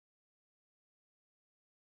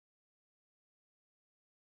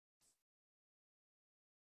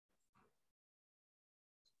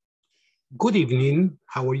Good evening.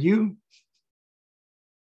 How are you?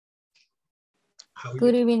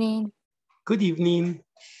 Good evening. Good evening.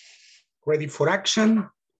 Ready for action?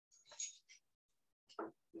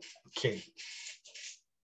 Okay.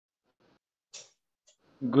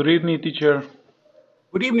 Good evening, teacher.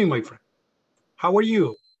 Good evening, my friend. How are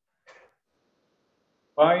you?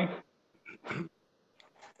 Fine.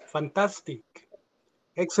 Fantastic.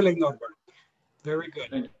 Excellent, Norbert. Very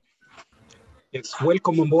good. Yes,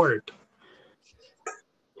 welcome on board.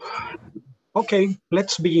 Okay,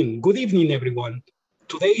 let's begin. Good evening, everyone.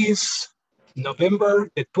 Today is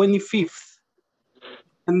November the 25th,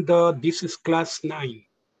 and this is class 9.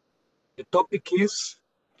 The topic is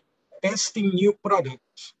testing new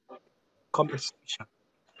products, conversation.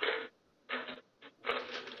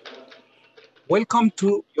 Welcome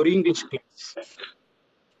to your English class.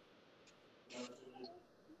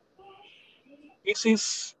 This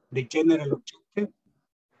is the general objective.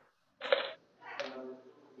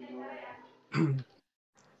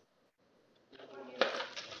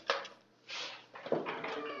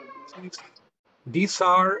 These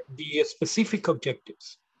are the specific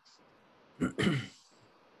objectives.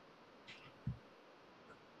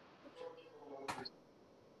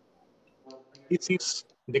 This is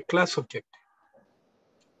the class objective.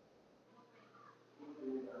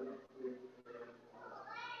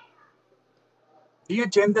 The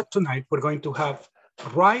agenda tonight, we're going to have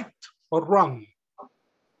right or wrong,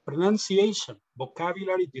 pronunciation,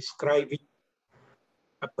 vocabulary describing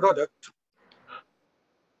a product,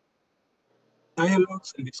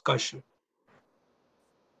 dialogues and discussion.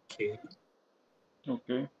 Okay.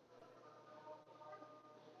 Okay.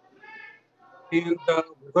 And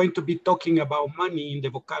we're going to be talking about money in the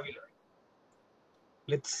vocabulary.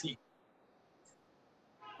 Let's see.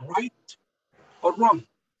 Right or wrong?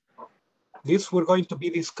 This, we're going to be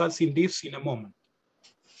discussing this in a moment.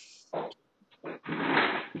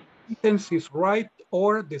 The sentence is right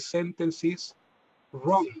or the sentence is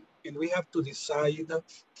wrong, and we have to decide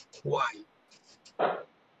why.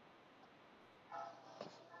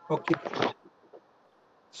 Okay.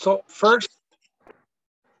 So first,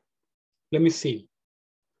 let me see.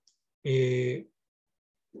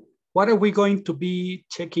 What are we going to be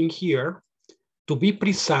checking here? To be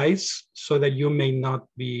precise, so that you may not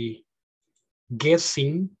be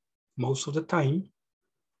guessing most of the time.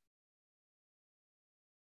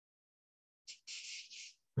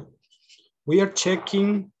 We are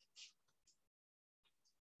checking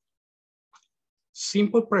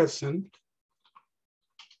simple present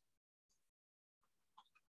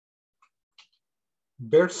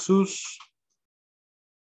versus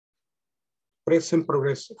present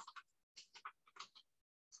progressive.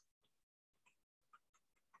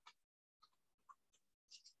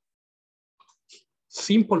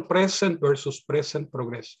 Simple present versus present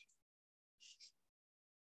progressive.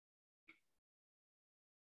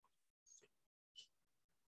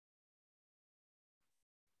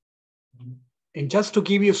 And just to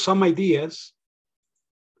give you some ideas,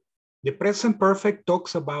 the present perfect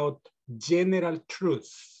talks about general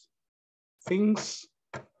truths, things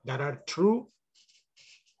that are true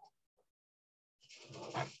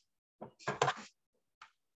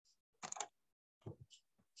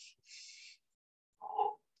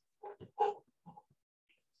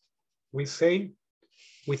we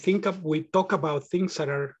talk about things that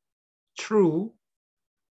are true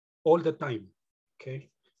all the time, okay?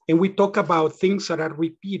 And we talk about things that are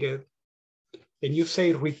repeated, and you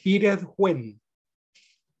say repeated when?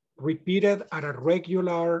 Repeated at a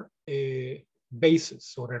regular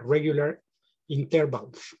basis or a regular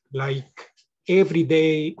intervals, like every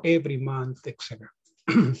day, every month, etc.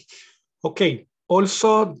 Okay,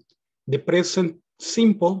 also the present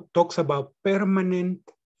simple talks about permanent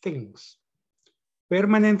things.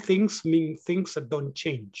 Permanent things mean things that don't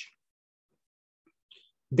change.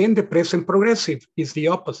 Then the present progressive is the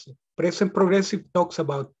opposite. Present progressive talks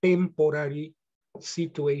about temporary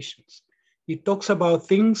situations. It talks about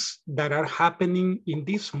things that are happening in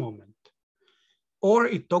this moment. Or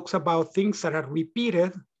it talks about things that are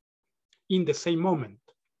repeated in the same moment.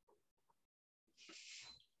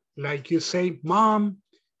 Like you say, Mom,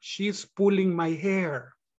 she's pulling my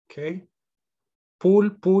hair, okay?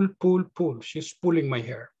 Pull, pull, pull, pull. She's pulling my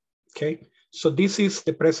hair, okay? So this is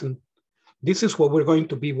the present. This is what we're going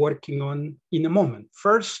to be working on in a moment.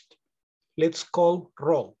 First, let's call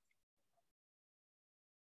roll.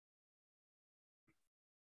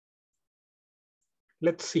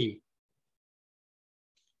 Let's see.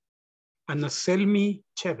 Anaselmi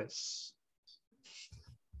Chavez.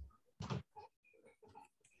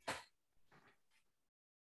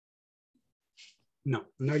 No,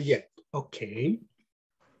 not yet. Okay.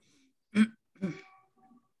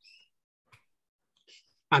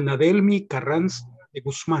 Anadelmi Carranza de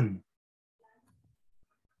Guzmán.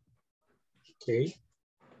 Okay.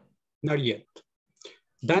 Not yet.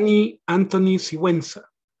 Danny Anthony Sigüenza.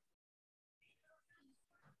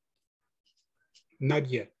 Not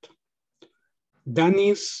yet.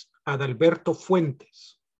 Danis Adalberto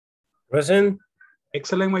Fuentes. Present.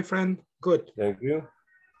 Excellent, my friend. Good. Thank you.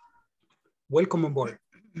 Welcome on board.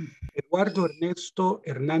 Eduardo Ernesto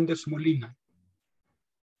Hernández Molina.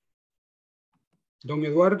 Don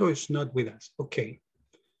Eduardo is not with us. Okay.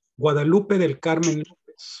 Guadalupe del Carmen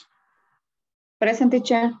López. Present,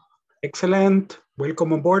 teacher. Excellent.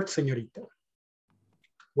 Welcome on board, señorita.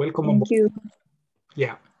 Welcome on board. Thank you.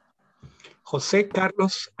 Yeah. José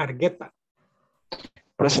Carlos Argueta.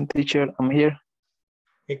 Present, teacher, I'm here.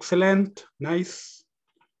 Excellent. Nice.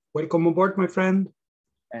 Welcome on board, my friend.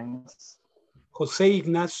 Thanks. José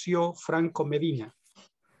Ignacio Franco Medina.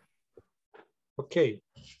 Okay.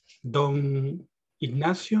 Don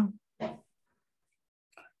Ignacio.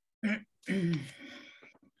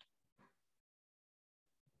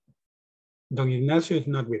 Don Ignacio is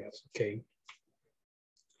not with us. Okay.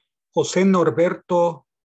 José Norberto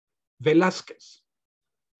Velázquez.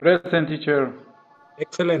 Present, teacher.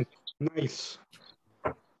 Excellent. Nice.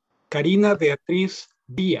 Karina Beatriz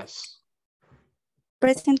Díaz.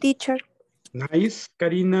 Present, teacher. Nice,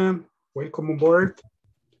 Karina. Welcome on board.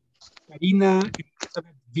 Karina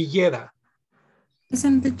Elizabeth Villeda.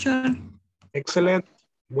 Present, teacher. Excellent.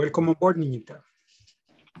 Welcome on board, niñita.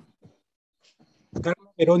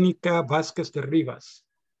 Carla Verónica Vázquez de Rivas.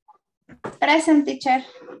 Present, teacher.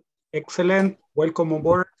 Excellent. Welcome on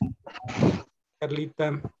board.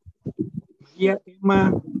 Carlita. María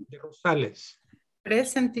Emma de Rosales.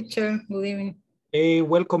 Present, teacher. Good evening. Hey,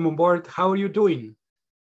 welcome on board. How are you doing?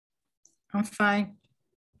 I'm fine.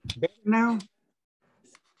 Better now?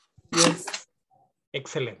 Yes.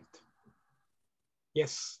 Excellent.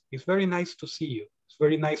 Yes, it's very nice to see you. It's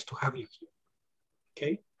very nice to have you here.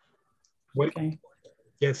 Okay? Welcome. Okay.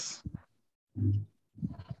 Yes.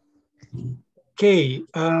 Okay.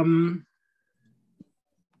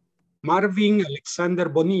 Marvin Alexander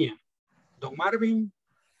Bonilla. Don Marvin?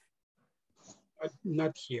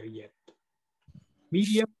 Not here yet.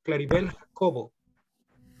 Miriam Claribel Jacobo.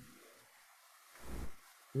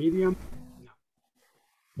 Miriam?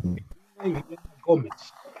 No. Elena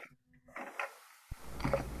Gomez.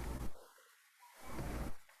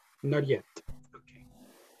 Not yet. Okay.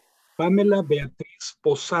 Pamela Beatriz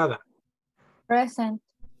Posada. Present.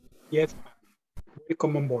 Yes,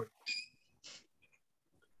 welcome on board.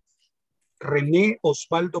 René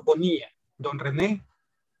Osvaldo Bonilla. Don René?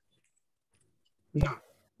 No,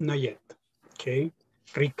 not yet. Okay.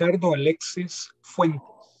 Ricardo Alexis Fuentes.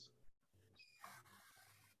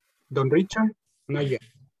 Don Richard? Not yet.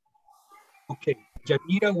 Okay.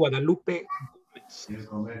 Yanira Guadalupe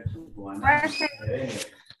Gómez. Present.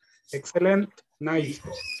 Excellent. Nice.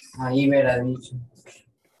 Ahí verá dicho.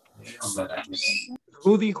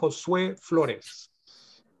 Rudy Josué Flores.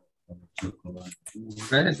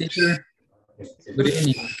 Present, teacher. Good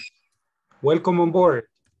evening. Welcome on board.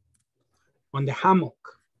 On the hammock.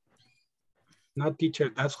 Not teacher,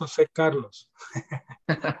 that's Jose Carlos.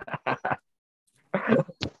 He's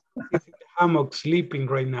in the hammock sleeping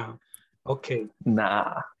right now. Okay.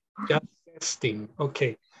 Nah. Just testing.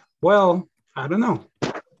 Okay. Well, I don't know.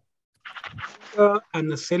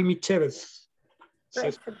 Ana Selmi Chavez.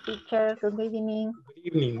 Says, Present, teacher. Good evening.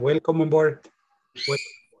 good evening. Welcome on board.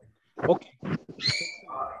 Okay.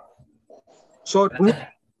 So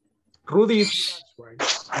Rudy is with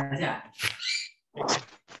us, right? Excellent.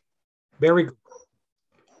 Very good.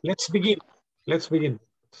 Let's begin. Let's begin.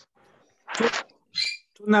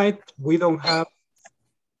 Tonight we don't have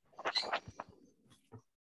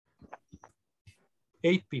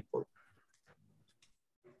 8 people.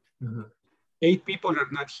 8 people are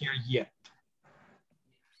not here yet.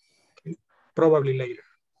 Okay. Probably later.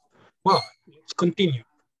 Well, let's continue.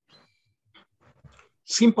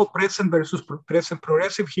 Simple present versus present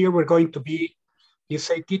progressive. Here we're going to be, you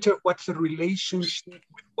say, teacher, what's the relationship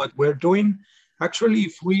with what we're doing? Actually,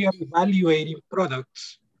 if we are evaluating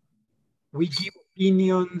products, we give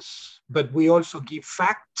opinions, but we also give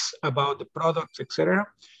facts about the products, etc.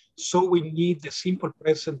 So we need the simple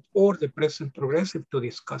present or the present progressive to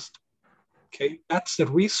discuss them. Okay, that's the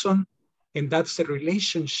reason and that's the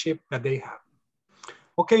relationship that they have.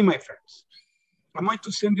 Okay, my friends, I'm going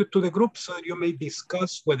to send you to the group so that you may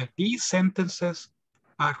discuss whether these sentences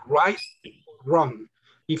are right or wrong.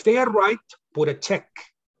 If they are right, put a check.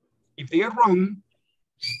 If they are wrong,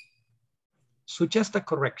 suggest a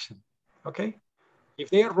correction, okay? If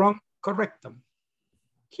they are wrong, correct them.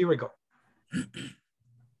 Here we go.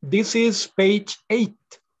 This is page 8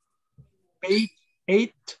 page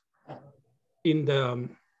 8 in the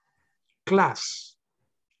class.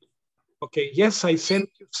 Okay, yes, I sent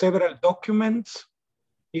you several documents.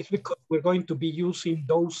 It's because we're going to be using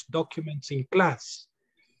those documents in class.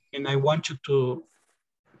 And I want you to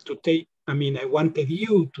take, I wanted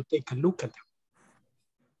you to take a look at them.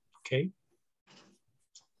 Okay.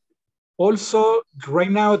 Also,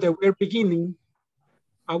 right now that we're beginning,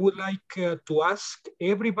 I would like to ask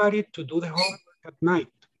everybody to do the homework at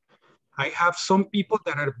night. I have some people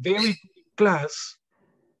that are very good in class,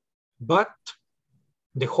 but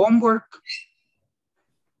the homework,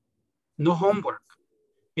 no homework.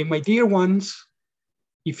 And my dear ones,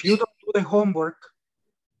 if you don't do the homework,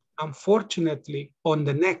 unfortunately, on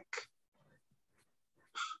the neck,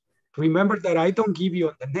 remember that I don't give you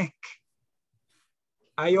on the neck.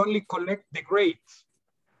 I only collect the grades.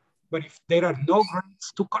 But if there are no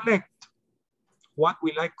grades to collect, what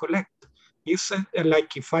will I collect? It's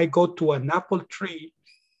like if I go to an apple tree,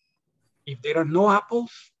 if there are no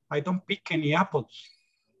apples, I don't pick any apples.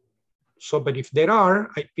 So, but if there are,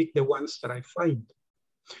 I pick the ones that I find.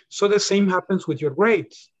 So the same happens with your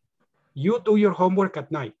grades. You do your homework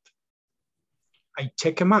at night. I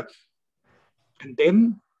check them up. And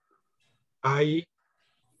then I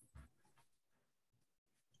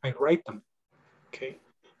write them, okay?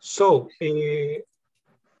 So,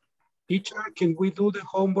 teacher, can we do the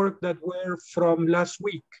homework that were from last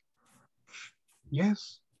week?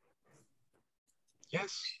 Yes.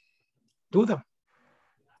 Yes, do them.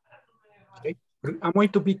 Okay. I'm going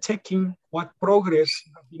to be checking what progress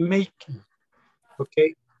you have been making,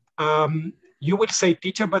 okay? You will say,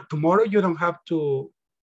 teacher, but tomorrow you don't have to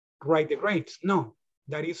write the grades. No,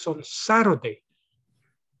 that is on Saturday.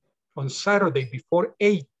 On Saturday before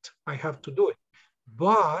 8, I have to do it.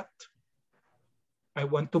 But I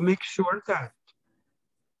want to make sure that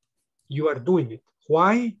you are doing it.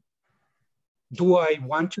 Why? Do I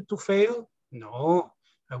want you to fail? No,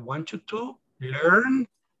 I want you to learn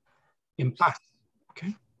and pass,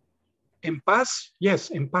 okay? And pass, yes,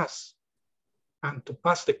 and pass. And to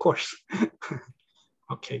pass the course.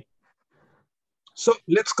 Okay. So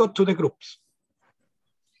let's go to the groups.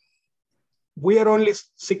 We are only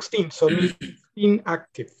 16, so 16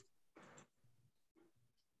 active.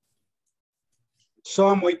 So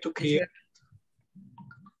I'm going to create.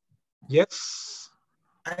 Yes.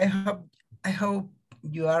 I hope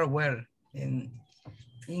you are well and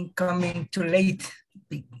in coming too late.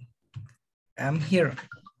 I'm here.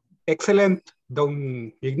 Excellent,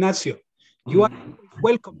 Don Ignacio. You are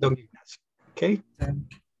welcome, Don Ignacio. Okay.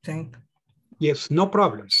 Thank. Yes, no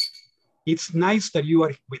problem. It's nice that you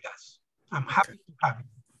are with us. I'm happy to have you.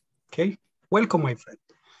 Okay. Welcome, my friend.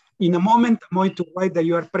 In a moment, I'm going to write that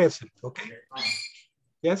you are present. Okay.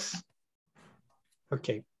 Yes.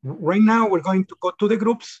 Okay. Right now, we're going to go to the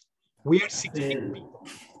groups. We are 16 people.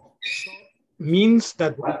 So means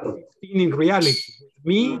that we are 15 in reality.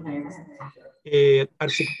 Me are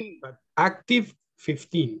 16, but active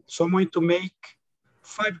 15. So I'm going to make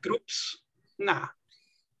 5 groups. Nah,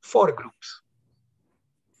 4 groups.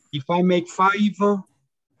 If I make 5,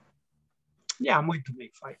 yeah, I'm going to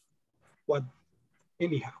make 5. What?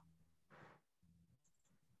 Anyhow.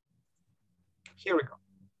 Here we go.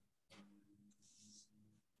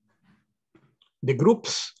 The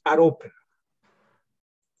groups are open.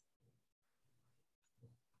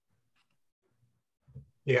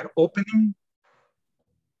 They are opening.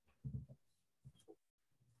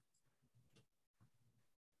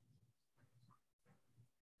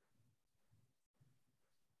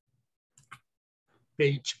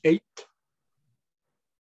 Page 8.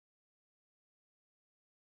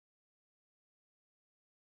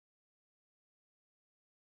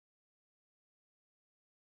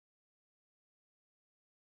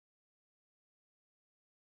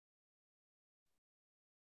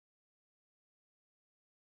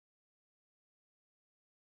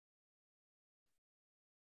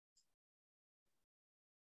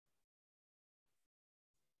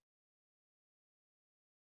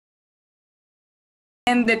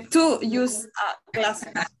 And the 2 use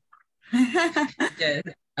glasses. Yes,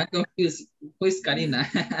 I'm confused. Who is Karina?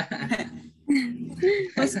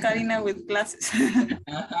 Who's Karina with glasses?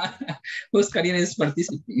 Who's Karina is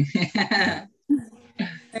participating?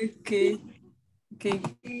 Okay. Okay.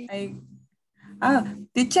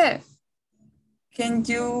 Teacher, can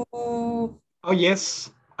you Oh,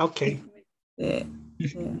 yes. Okay.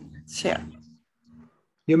 share?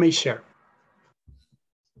 You may share.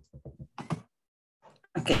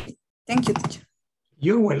 Okay. Thank you, teacher.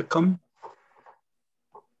 You're welcome.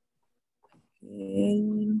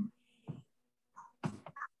 Okay.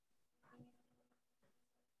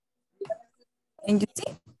 And you see?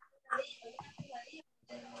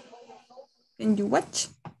 Can you watch?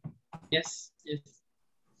 Yes, yes.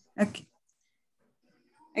 Okay.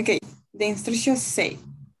 Okay, the instructions say,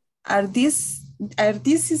 are these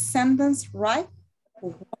sentences right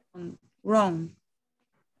or wrong? Wrong.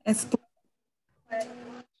 Explain.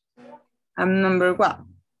 Number 1.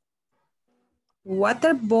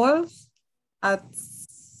 Water boils at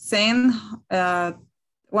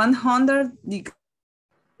 100 degrees.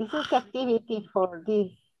 This is the activity for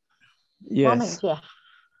this moment, Yes. yeah.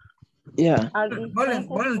 Yeah. Are these sentences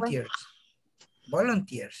Volunteers.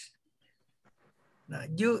 Volunteers. No,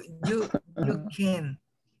 you can,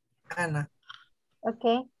 Anna.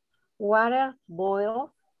 okay? Water boils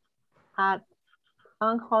at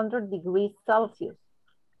 100 degrees Celsius.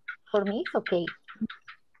 For me, it's okay.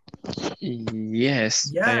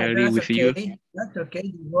 Yes, I Yeah, agree that's with okay. you. That's okay.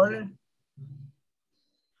 The water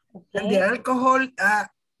Okay. and the alcohol,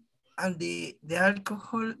 and the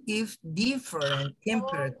alcohol is different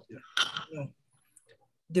temperature. You know.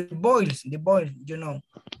 The boils, you know.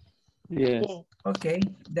 Yes. Yes. Okay,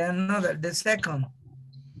 then another, the second.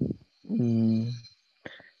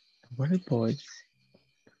 What boys?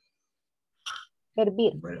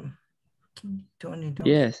 Hervir. Well, turn it off.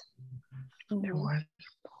 Yes. Mhm.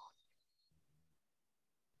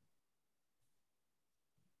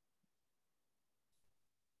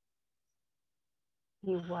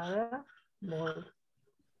 The water boils.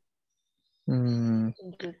 Mm,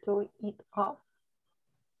 You turn it off.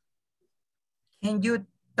 Can you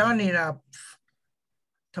turn it up?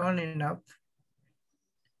 Turn it up.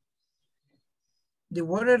 The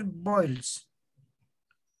water boils.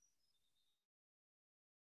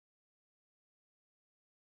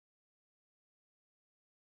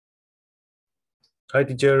 Hi,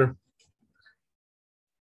 teacher.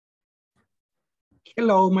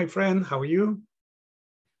 Hello, my friend. How are you?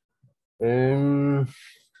 A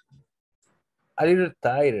little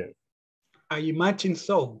tired. I imagine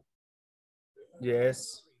so.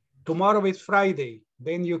 Yes. Tomorrow is Friday.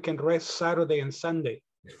 Then you can rest Saturday and Sunday.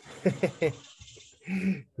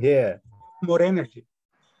 Yeah. More energy.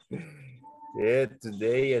 Yeah,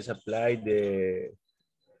 today I applied the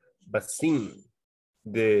vaccine.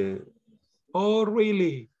 Oh,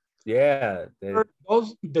 really? Yeah, the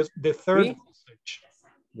third dosage.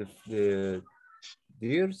 the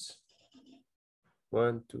years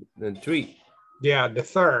 1, 2, then 3. Yeah, the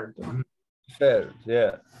third. Third,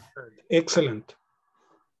 yeah. Excellent.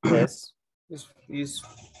 Yes, it's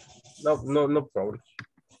no problem.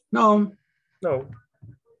 No, No.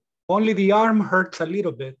 only the arm hurts a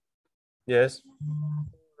little bit. Yes.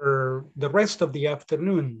 For the rest of the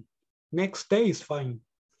afternoon. Next day is fine.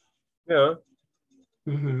 Yeah.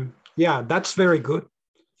 Yeah, that's very good.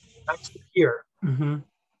 Nice to hear.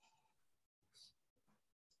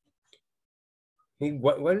 Hey,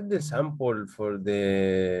 what is the sample for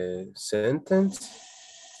the sentence?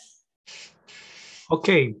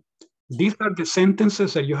 Okay, these are the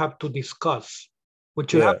sentences that you have to discuss.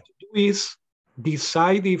 What you have to do is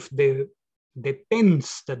decide if the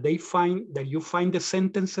tense that you find the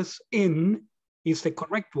sentences in is the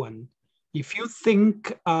correct one. If you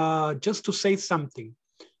think, just to say something,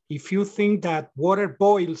 if you think that water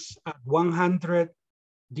boils at 100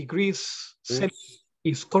 degrees Celsius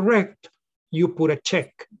is correct, you put a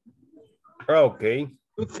check. Okay.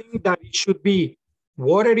 You think that it should be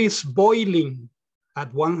water is boiling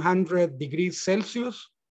at 100 degrees Celsius,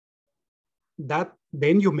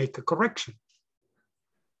 then you make a correction.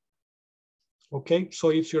 Okay, so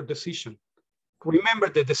it's your decision. Remember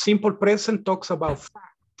that the simple present talks about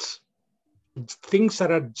facts, things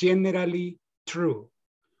that are generally true.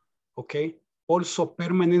 Okay, also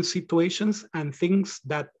permanent situations and things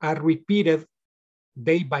that are repeated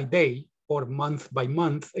day by day or month by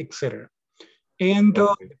month, etc. And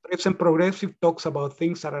the present progressive talks about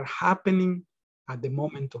things that are happening at the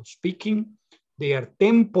moment of speaking. They are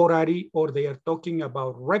temporary, or they are talking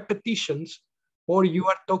about repetitions, or you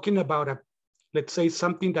are talking about let's say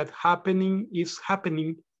something that is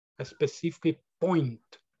happening a specific point,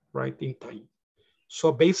 right, in time.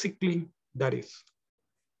 So basically that is.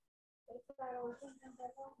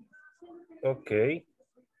 Okay.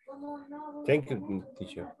 Thank you,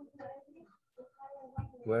 teacher.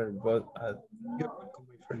 We're about at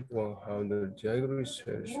 100 degrees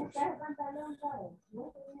Celsius.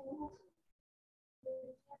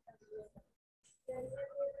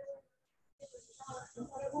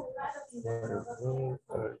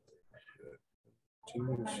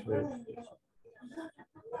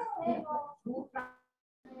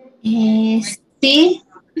 Sí,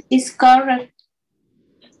 is correct.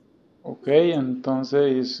 Okay,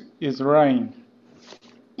 entonces is right.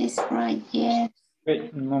 It's right, yes. Okay,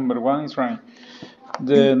 number 1 is right.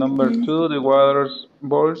 The number 2, the water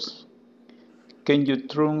balls. Can you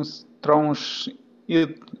trounce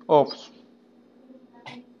it off?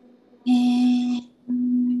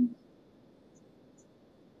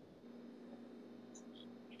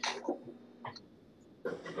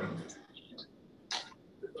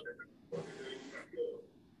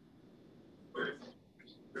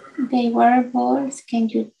 The water balls, can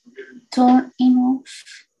you turn it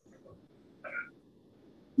off?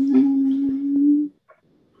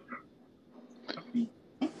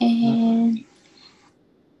 And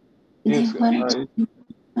It's the water,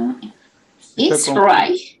 right. it's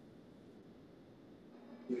right.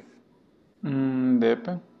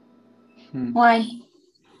 Depende. Why?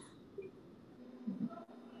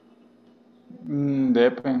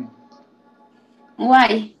 Depende.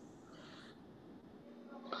 Why?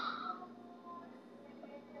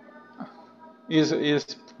 Is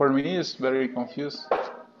for me it's very confused.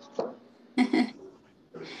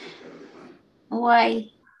 Why?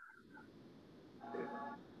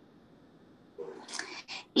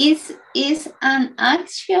 Is an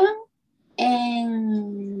action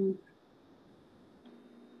and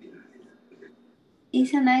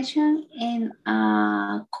is an action in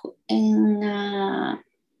a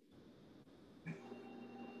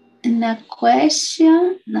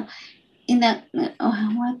question, no, in a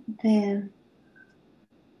what the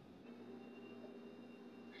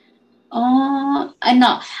I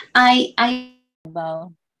know I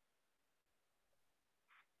About.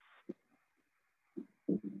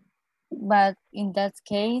 But in that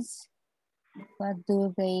case, what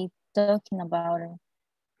do they talking about?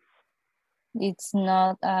 It's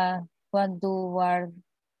not what do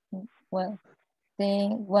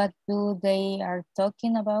they are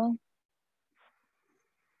talking about?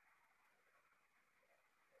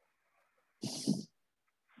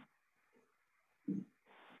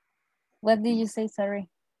 What did you say? Sorry.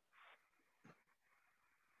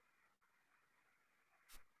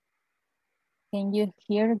 Can you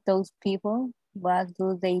hear those people? What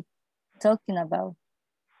do they talking about?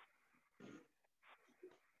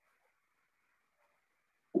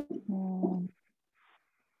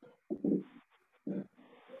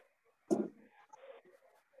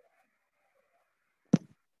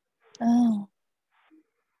 Oh,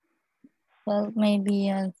 well,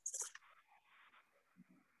 maybe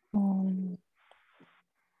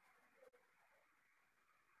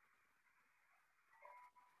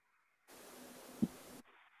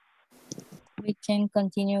we can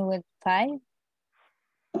continue with 5.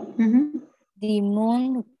 The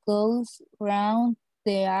moon goes round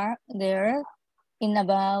the earth in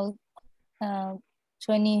about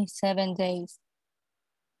 27 days.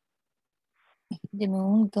 The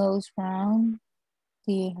moon goes round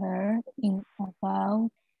the earth in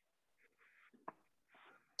about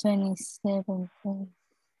 27 days.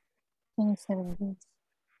 27 days.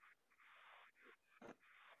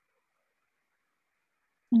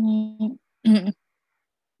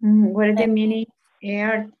 What is the meaning?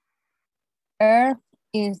 Earth. Earth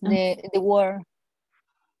is the world.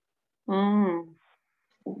 Oh,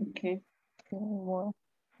 okay. The world.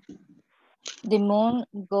 The moon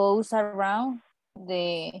goes around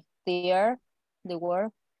the earth, the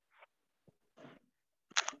world.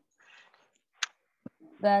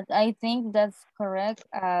 But I think that's correct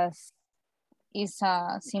as it's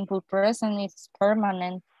a simple present, it's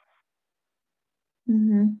permanent.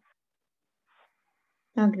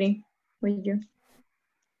 Agree with you.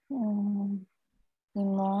 The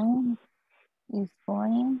moon is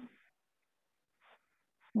going.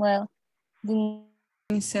 Well, the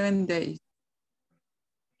 27 days.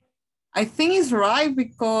 I think it's right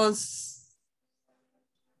because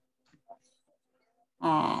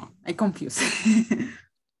I confused.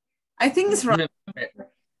 I think it's right.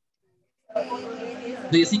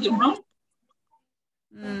 Do you think it's wrong?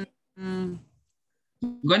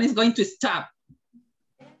 When is going to stop?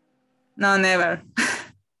 No, never.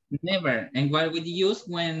 Never. And what would you use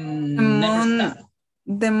when The never moon, stop?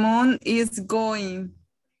 the moon is going.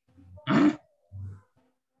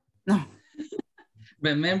 No.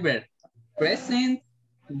 Remember, present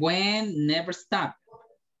when never stop.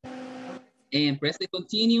 And present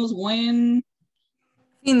continuous when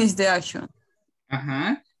Finish the action.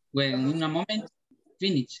 When in a moment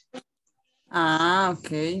finish.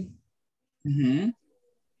 Okay.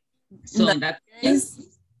 So in that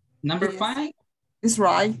case, number 5 is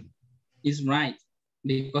right. Is right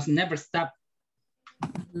because never stop.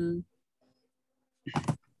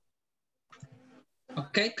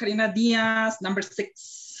 Okay, Karina Diaz, number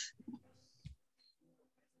 6.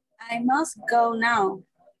 I must go now.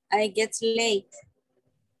 I get late.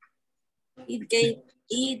 It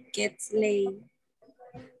gets late.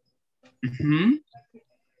 Mhm.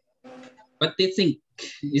 What do you think?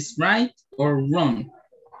 Is right or wrong?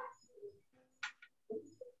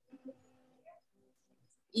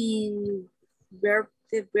 In the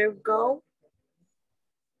verb go,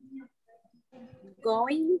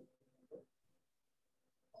 going,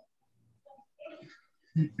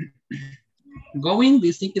 Going, do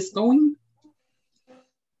you think it's going?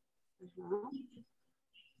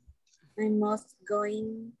 I must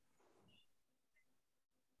going,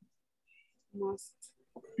 must.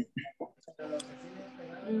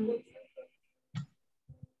 Mm.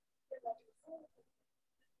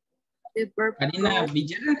 The verb Karina go.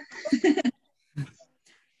 Villera?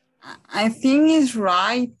 I think it's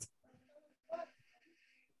right.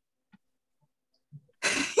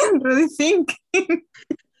 I'm really thinking.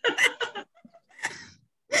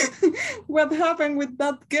 What happened with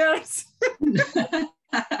that girls?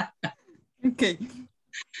 Okay.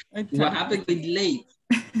 What happened with late?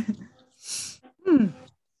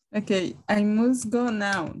 Okay, I must go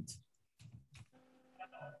now.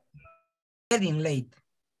 Getting late.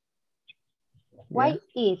 Why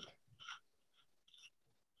it?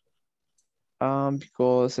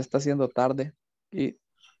 Because está haciendo tarde. Okay.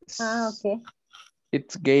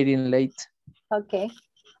 It's getting late. Okay.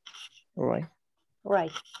 All right.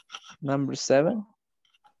 Right. Number 7.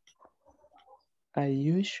 I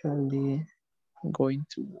usually going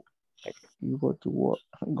to work.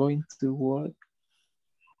 Going to work.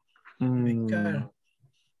 For me,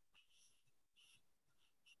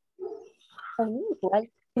 it's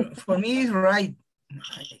right. For me, it's right.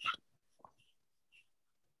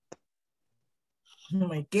 In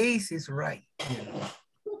my case, it's right.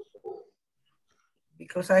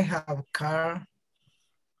 Because I have a car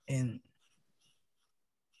and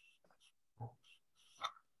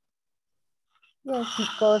Yes,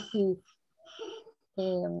 because it's,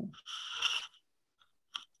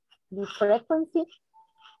 the frequency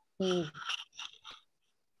is,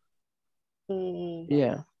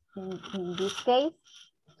 Yeah. in this case,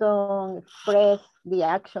 don't express the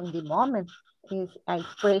action, the moment is an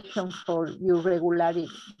expression for your regular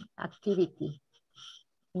activity.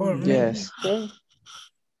 or Yes.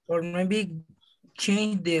 maybe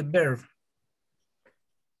change the verb.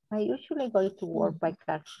 I usually go to work by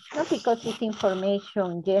car, not because it's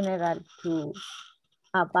information general to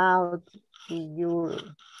about your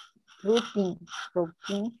routine.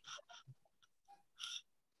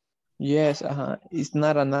 Yes. It's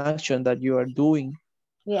not an action that you are doing.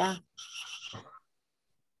 Yeah.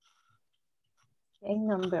 Okay,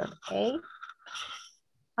 number 8.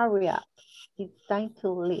 Hurry up. It's time to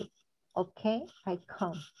leave. Okay, I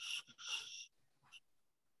come.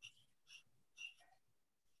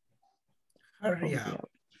 Hurry up.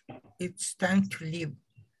 It's time to leave.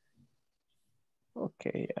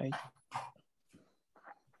 Okay,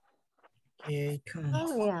 Okay, come.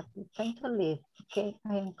 Hurry up. It's time to leave. Okay,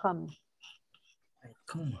 I am coming. I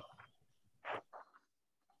come.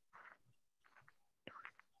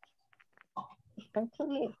 It's time to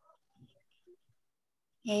leave.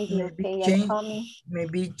 Maybe okay, James, I'm coming.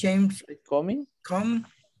 Maybe James. Coming? Come.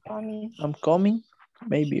 Coming. I'm coming.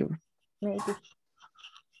 Maybe. Maybe.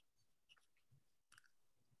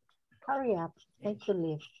 Hurry up. It's time to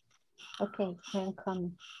leave. Okay, I'm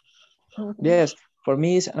coming. Yes, for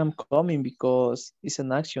me, it's I'm coming because it's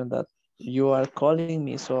an action that you are calling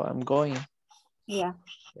me, so I'm going. Yeah.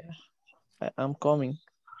 I'm coming.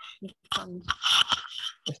 It's coming.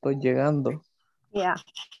 Estoy llegando. Yeah.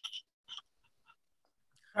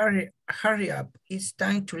 Hurry up. It's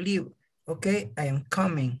time to leave. Okay, I am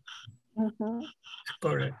coming.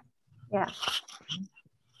 Correct. Yeah.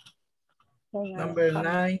 Number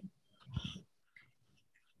 9.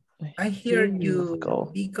 I hear you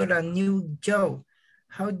got a new job.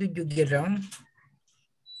 How did you get on?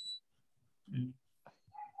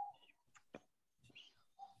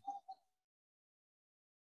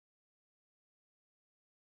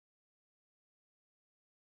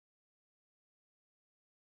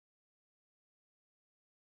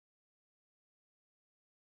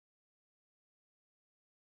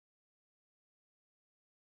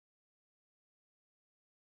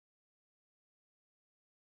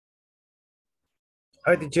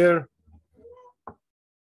 Hi, teacher.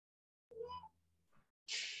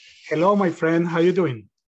 Hello, my friend. How you doing?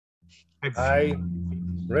 Hi.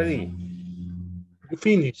 Ready? You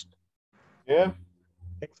finished? Yeah.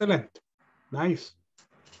 Excellent. Nice.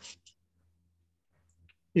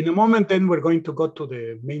 In a moment, then we're going to go to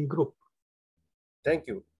the main group. Thank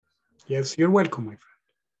you. Yes, you're welcome, my friend.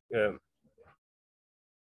 Yeah.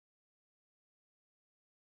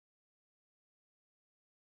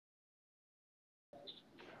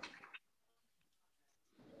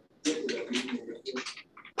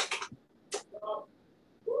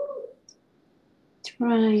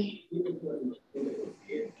 try.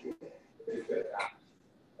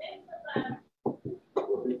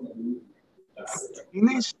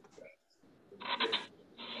 Finished?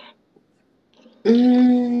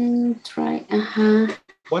 Try,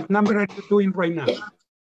 What number are you doing right now?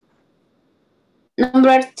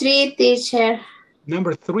 Number 3, teacher.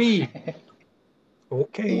 Number 3.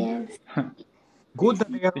 Okay. Yes. Good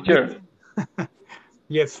that they are Teacher,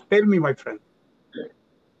 Yes, tell me, my friend.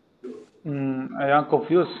 I am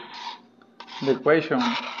confused. The question.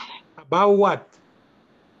 About what?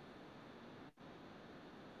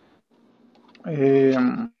 Are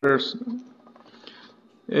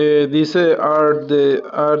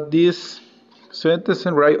these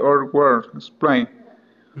sentences right or wrong? Explain.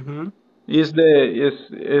 ¿Es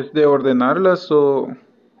de ordenarlas o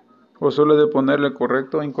solo de ponerle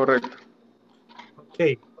correcto o incorrecto?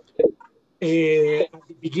 Okay. At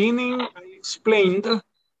the beginning, I explained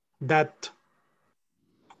that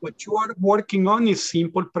what you are working on is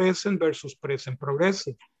simple present versus present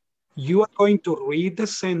progressive. You are going to read the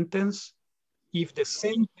sentence. If the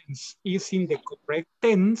sentence is in the correct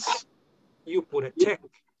tense, you put a check.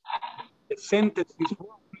 The sentence is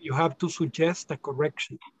wrong, you have to suggest a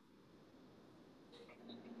correction.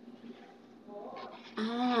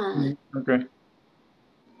 Okay.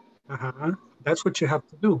 That's what you have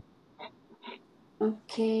to do.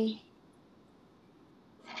 Okay.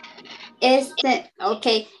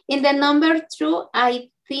 Okay. In the number 2, I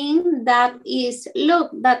think that is,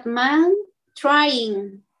 look, that man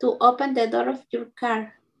trying to open the door of your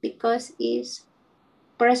car because it's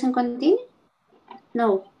present continuous?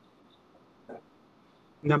 No.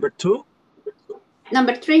 Number 2?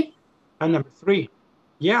 Number 3. Number 3.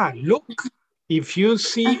 Yeah, look. If you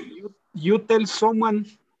see, you tell someone,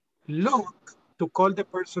 look, to call the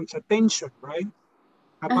person's attention, right?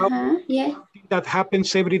 About something that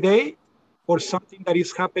happens every day or something that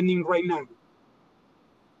is happening right now.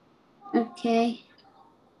 Okay.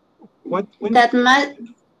 What? That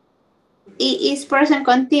man is present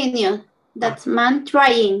continuous. That's man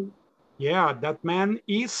trying. Yeah, that man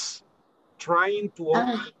is trying to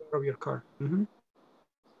open the door of your car.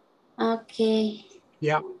 Okay.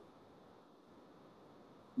 Yeah.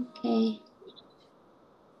 Okay.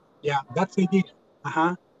 Yeah, that's it.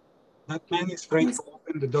 That man is trying to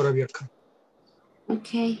open the door of your car.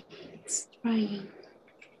 Okay. It's trying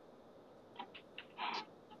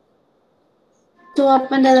to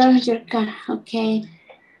open the door of your car. Okay.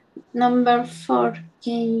 Number 4.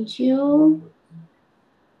 Can you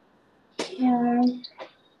hear?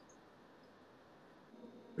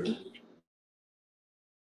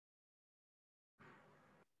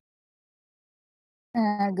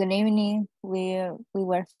 Good evening. We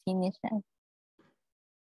were finished.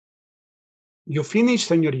 You finished,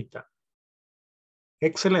 señorita.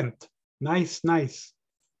 Excellent. Nice, nice.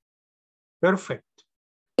 Perfect.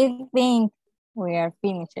 I think we are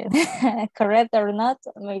finished. Correct or not?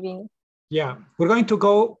 Maybe. Yeah, we're going to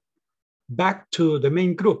go back to the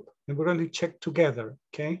main group and we're going to check together,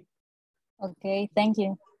 okay? Okay, thank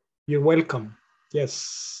you. You're welcome.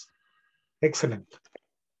 Yes. Excellent.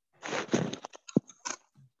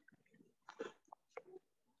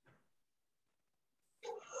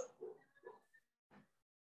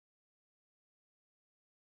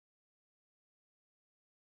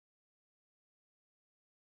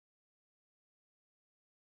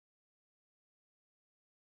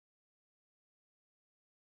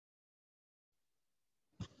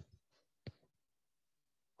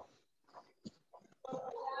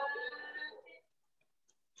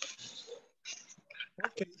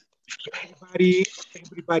 Okay,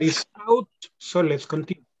 everybody's out, so let's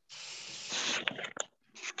continue.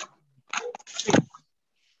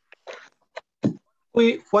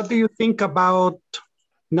 What do you think about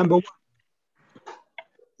number 1?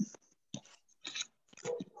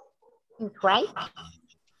 It's right.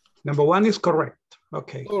 Number 1 is correct.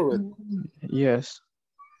 Okay. Correct. Yes.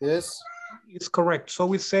 Yes. It's correct. So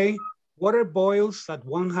we say water boils at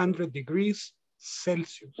 100 degrees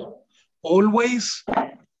Celsius. Always,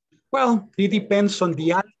 well, it depends on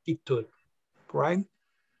the altitude, right?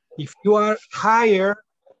 If you are higher,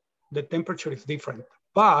 the temperature is different.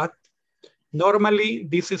 But normally,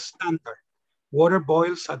 this is standard. Water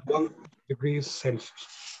boils at 100 degrees Celsius.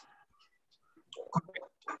 Correct.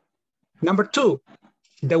 Number 2,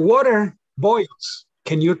 the water boils.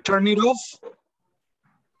 Can you turn it off?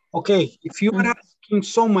 Okay, if you are asking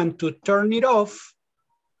someone to turn it off,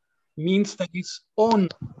 means that it's on.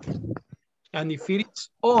 And if it's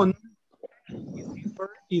on,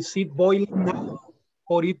 is it boiling now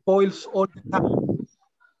or it boils all the time?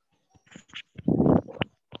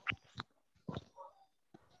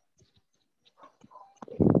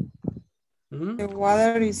 The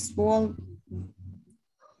water is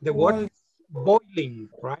The water is boiling,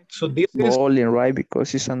 right? So this is Boiling, right?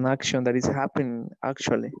 Because it's an action that is happening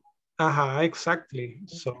actually. exactly.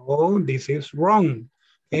 So this is wrong.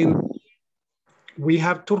 And we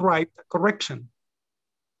have to write the correction.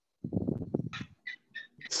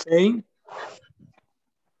 Say,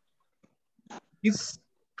 is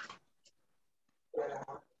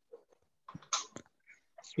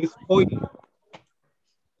boiling.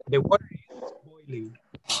 The water is boiling.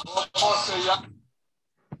 All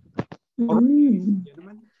right,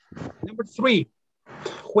 gentlemen. Number 3,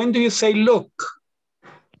 when do you say look?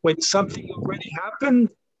 When something already happened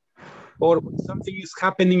or when something is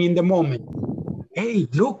happening in the moment? Hey,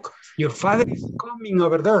 look, your father is coming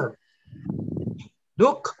over there.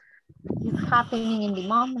 Look. It's happening in the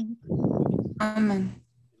moment.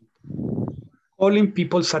 Calling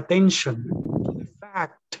people's attention to the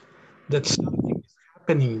fact that something is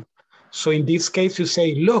happening. So in this case, you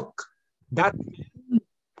say, look, that man,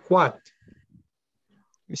 what?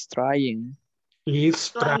 Is trying. Is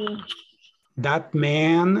trying. That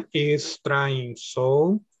man is trying.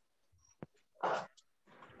 So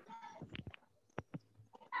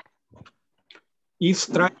is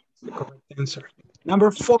trying is the correct answer.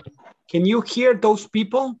 Number 4, can you hear those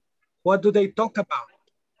people? What do they talk about?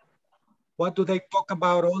 What do they talk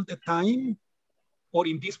about all the time or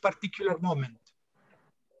in this particular moment?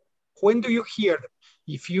 When do you hear them?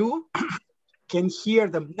 If you can hear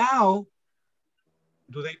them now,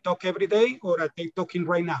 do they talk every day or are they talking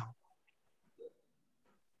right now?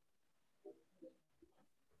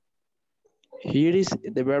 Here is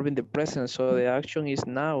the verb in the present, so the action is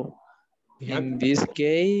now. In this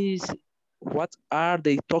case, what are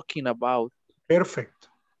they talking about? Perfect.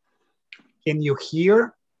 Can you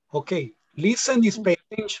hear? Okay, listen is pay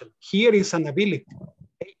attention. Hear is an ability.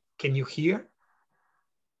 Hey, can you hear?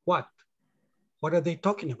 What? What are they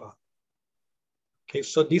talking about? Okay,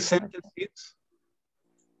 so this sentence is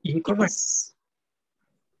incorrect. Yes.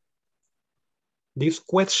 This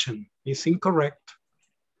question is incorrect.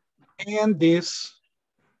 And this,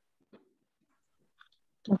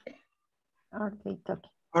 Okay. Are they talking?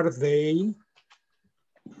 are they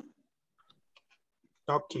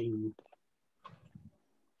talking?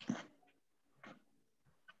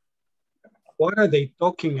 What are they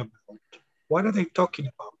talking about? What are they talking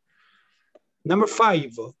about? Number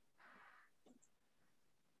 5.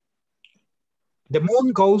 The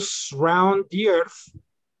moon goes round the earth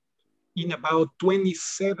in about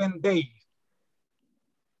 27 days.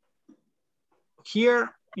 Here,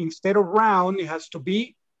 instead of round, it has to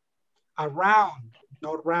be around,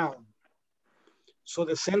 not round. So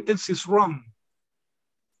the sentence is wrong.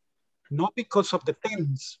 Not because of the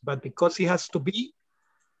tense, but because it has to be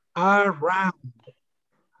around.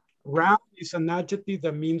 Round is an adjective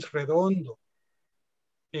that means redondo.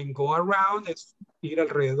 And go around is ir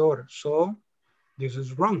alrededor. So this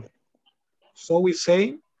is wrong. So we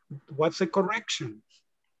say, what's the correction?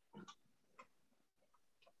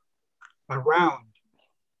 Around.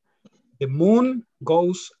 The moon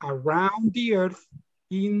goes around the earth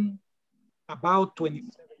in about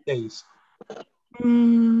 27 days.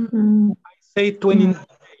 I say 29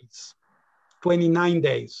 days. 29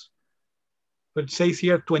 days. But it says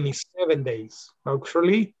here 27 days.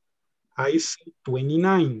 Actually, I say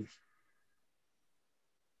 29.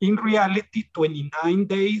 In reality, 29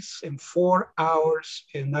 days and 4 hours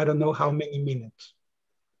and I don't know how many minutes.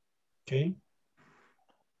 Okay.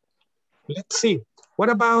 Let's see. What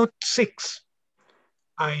about 6?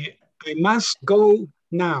 I must go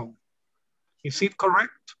now. Is it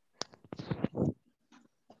correct?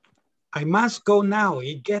 I must go now.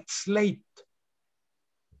 It gets late.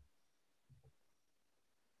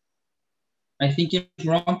 I think it's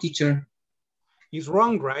wrong, teacher. It's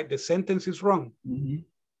wrong, right? The sentence is wrong. Mm-hmm.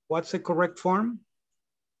 What's the correct form?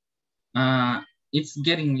 It's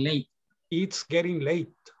getting late. It's getting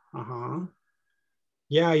late.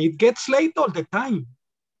 Yeah, it gets late all the time.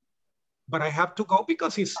 But I have to go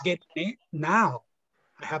because it's getting late now.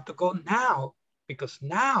 I have to go now because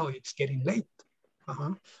now it's getting late.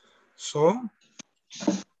 So,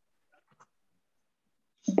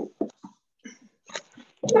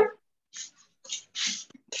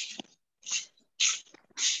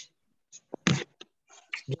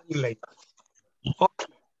 getting late.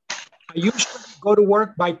 Okay. I usually go to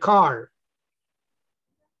work by car.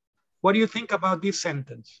 What do you think about this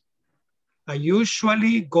sentence? I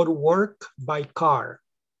usually go to work by car.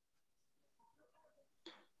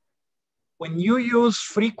 When you use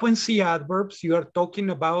frequency adverbs, you are talking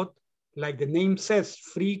about, like the name says,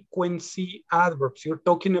 frequency adverbs. You're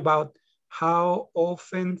talking about how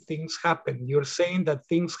often things happen. You're saying that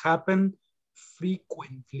things happen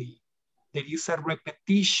frequently. There is a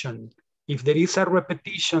repetition. If there is a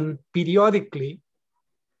repetition periodically,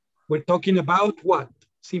 we're talking about what?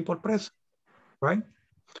 Simple present, right?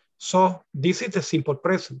 So this is the simple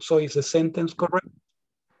present. So is the sentence correct?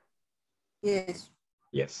 Yes.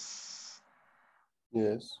 Yes.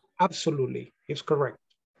 Yes. Absolutely, it's correct.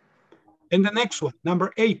 And the next one,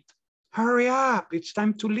 number 8. Hurry up, it's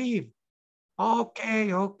time to leave.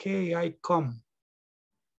 Okay, okay, I come.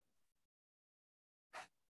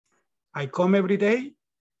 I come every day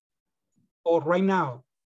or right now?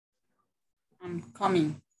 I'm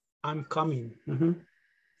coming. I'm coming.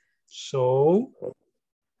 So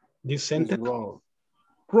this sentence It's wrong.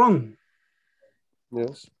 wrong.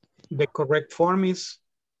 Yes. The correct form is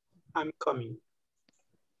I'm coming.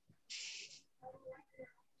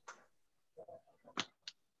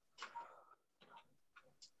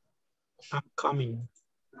 I'm coming.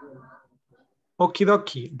 Okie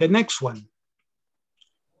dokie. The next one.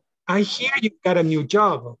 I hear you got a new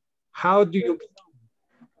job. How do you get on?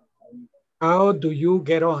 How do you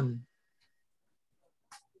get on?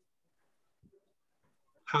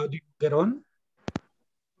 How do you get on?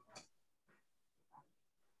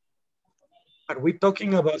 Are we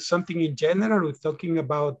talking about something in general? We're talking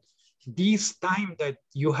about this time that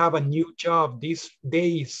you have a new job, these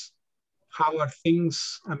days. How are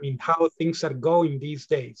things, I mean, how things are going these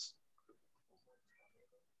days?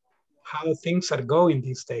 How things are going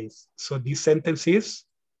these days. So this sentence is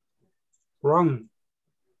wrong.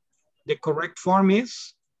 The correct form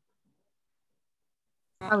is?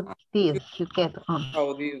 How did you get on?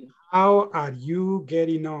 How are you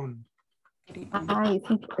getting on? I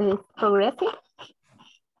think it's progressive.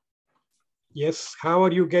 Yes, how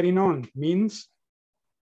are you getting on? Means,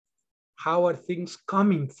 how are things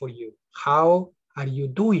coming for you? How are you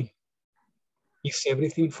doing? Is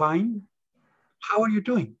everything fine? How are you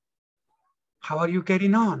doing? How are you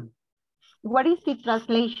getting on? What is the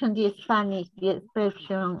translation, the Spanish, the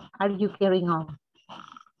expression, are you getting on?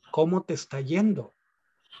 ¿Cómo te está yendo?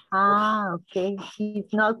 Ah, okay.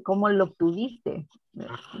 It's not como lo tuviste.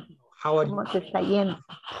 How are ¿Cómo te está yendo?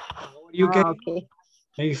 you getting? Okay.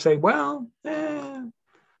 And you say, well,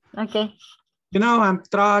 Okay. you know, I'm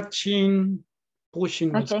trudging,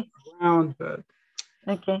 pushing myself around, but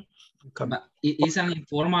okay. But it's an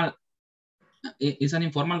informal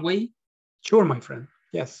way. Sure, my friend.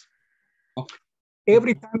 Yes. Okay.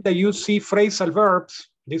 Every time that you see phrasal verbs,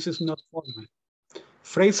 this is not formal.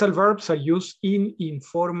 Phrasal verbs are used in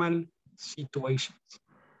informal situations.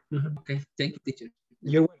 Okay, thank you, teacher.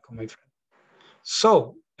 You're welcome, my friend.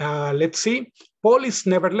 So let's see. Paul is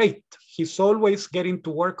never late. He's always getting to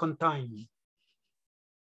work on time.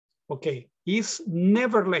 Okay, he's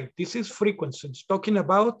never late. This is frequency. It's talking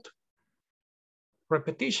about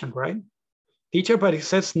repetition, right? Teacher, but he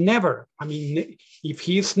says never. I mean, if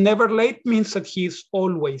he's never late, means that he's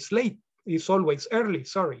always late. He's always early,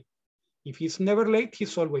 sorry. If he's never late,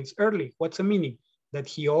 he's always early. What's the meaning? That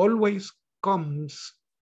he always comes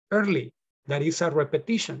early. That is a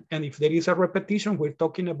repetition. And if there is a repetition, we're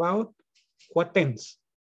talking about what tense?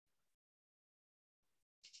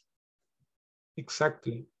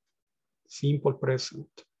 Exactly. Simple present.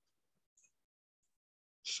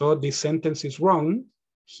 So this sentence is wrong.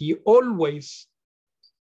 He always,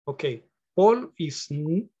 okay, Paul is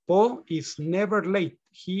never late.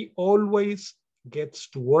 He always gets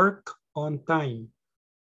to work on time.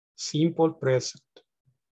 Simple present.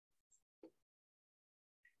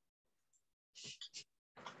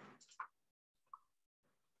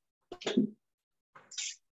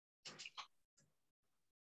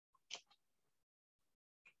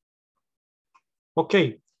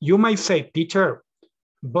 Okay, you might say, teacher,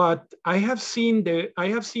 but I have seen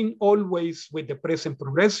always with the present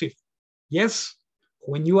progressive. Yes,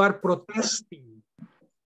 when you are protesting,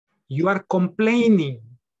 you are complaining,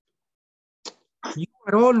 you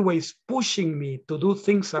are always pushing me to do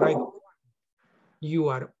things that I don't want. You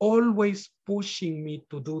are always pushing me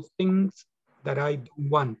to do things that I don't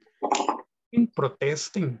want. In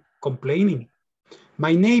protesting, complaining.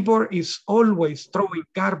 My neighbor is always throwing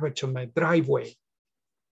garbage on my driveway.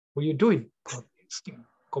 What are you doing? Protesting,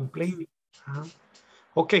 complaining.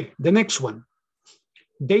 Okay, the next one.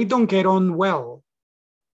 They don't get on well.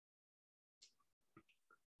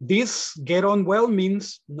 This get on well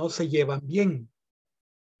means no se llevan bien.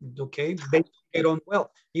 Okay, they don't get on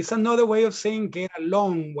well. It's another way of saying get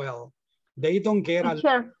along well. They don't get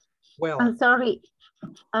along well. I'm sorry.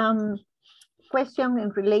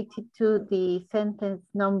 Question related to the sentence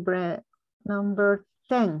number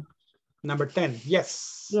 10. Number 10,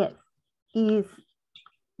 yes. Yes.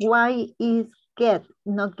 Why is get,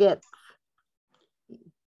 not get?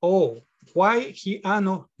 Oh, Why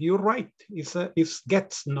no, you're right. It's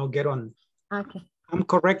gets, no get on. Okay. I'm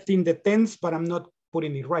correcting the tense, but I'm not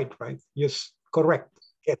putting it right? Yes, correct,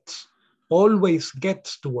 gets. Always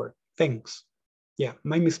gets to work, thanks. Yeah,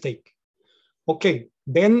 my mistake. Okay,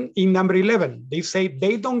 then in number 11, they say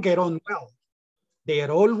they don't get on well. They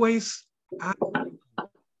are always arguing.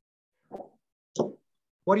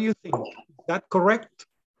 What do you think? Is that correct?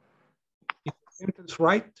 Is the sentence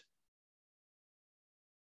right?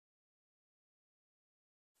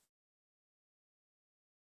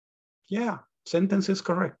 Yeah, sentence is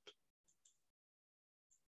correct.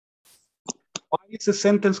 Why is the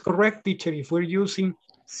sentence correct, teacher? If we're using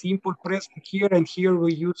simple present here and here we're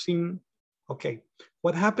using, okay.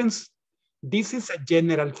 What happens? This is a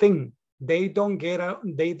general thing. They don't get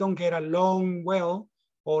along well,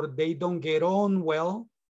 or they don't get on well.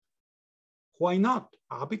 Why not?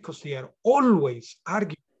 Because they are always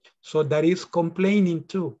arguing. So that is complaining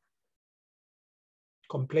too.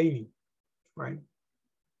 Complaining, right?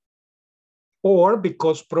 Or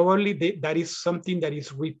because probably that is something that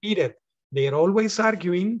is repeated. They are always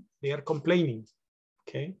arguing, they are complaining,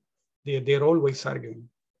 okay? They're always arguing.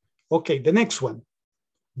 Okay, the next one.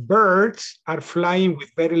 Birds are flying with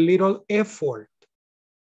very little effort.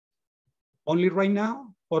 Only right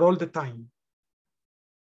now or all the time?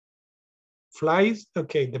 Flies,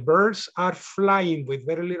 okay, the birds are flying with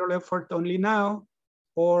very little effort only now,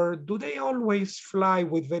 or do they always fly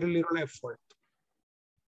with very little effort?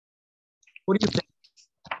 What do you think?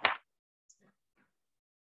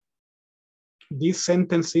 This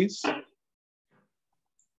sentence is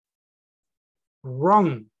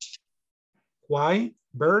wrong. Why?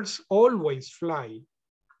 Birds always fly.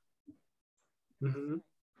 Mm-hmm.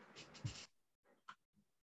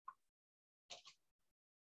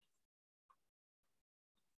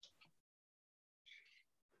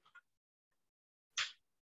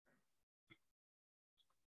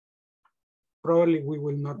 Probably we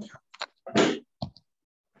will not have.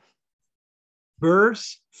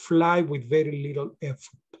 Birds fly with very little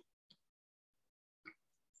effort.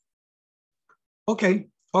 Okay,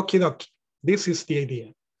 okie dokie. This is the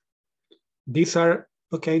idea. These are,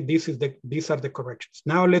 okay, these are the corrections.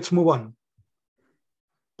 Now let's move on.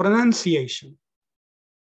 Pronunciation.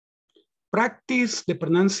 Practice the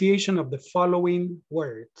pronunciation of the following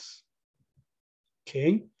words.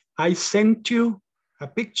 Okay, I sent you a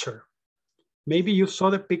picture. Maybe you saw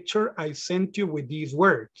the picture I sent you with these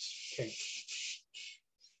words. Okay.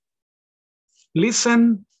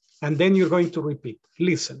 Listen, and then you're going to repeat.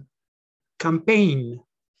 Listen. Campaign,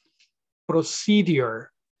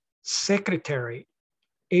 procedure, secretary,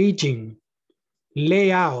 aging,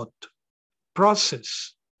 layout,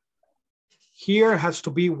 process. Here has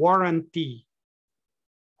to be warranty.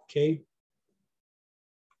 Okay.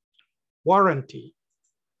 Warranty.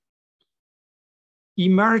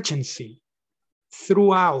 Emergency,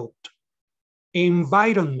 throughout,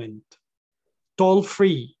 environment,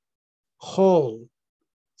 toll-free, whole,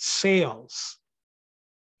 sales,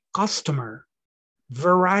 customer,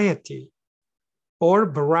 variety or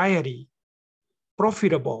variety,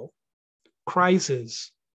 profitable,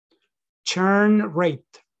 crisis, churn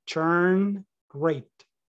rate,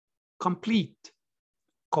 complete,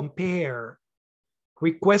 compare,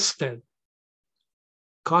 requested,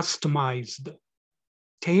 customized,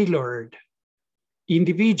 tailored,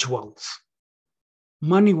 individuals,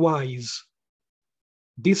 money-wise,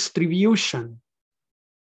 distribution,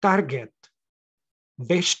 target,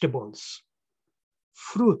 vegetables,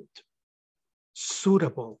 fruit,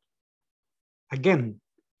 suitable. Again,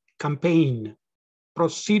 campaign,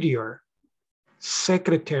 procedure,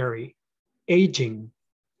 secretary, aging,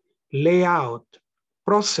 layout,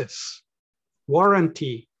 process,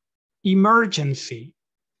 warranty, emergency,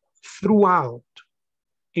 throughout,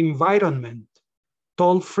 environment,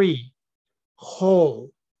 toll-free,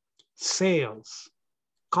 whole, sales,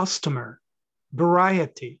 customer,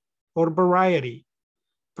 variety or variety,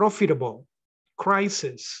 profitable,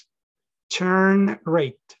 crisis, churn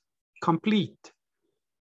rate, complete,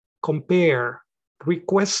 compare,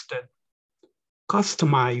 requested,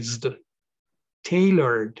 customized,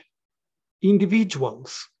 tailored,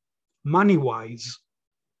 individuals, money-wise,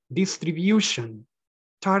 distribution,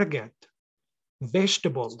 target,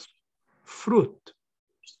 vegetables, fruit,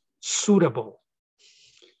 suitable.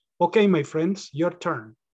 Okay, my friends, your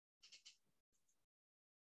turn.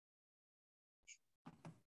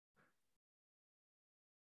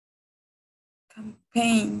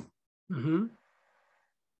 Campaign. Mm-hmm.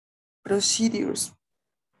 Procedures.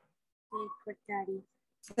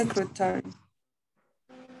 Secretary.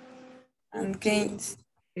 And gains.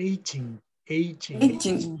 Aging.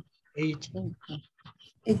 Aging. Aging.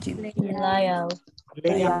 Layout.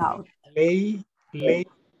 Layout. Lay,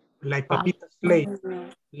 like papitas, lay.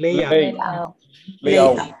 Layout. Layout.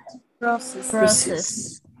 Layout.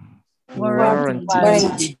 Process.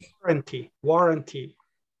 Warranty. Warranty.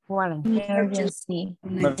 Emergency.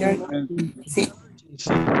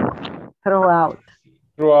 Throughout.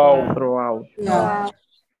 Throughout.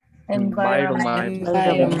 Environment.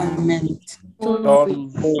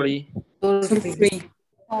 Toll-free.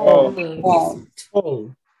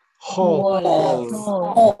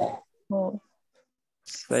 Whole.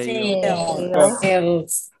 Sales.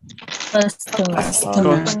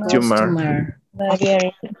 Customer.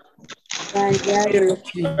 Variety.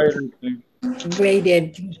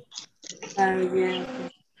 Graded.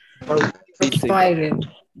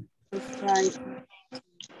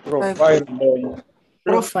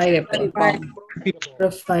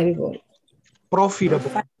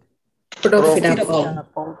 Profitable.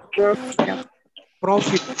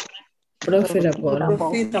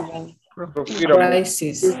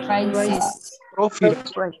 Crisis.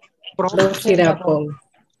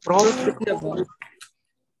 Profitable.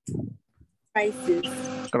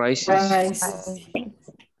 Crisis.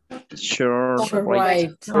 Sure.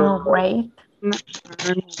 Right.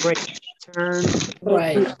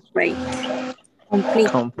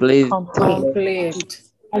 Complete.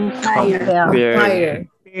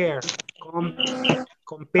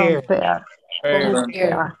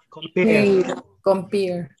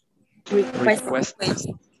 Compare. Request.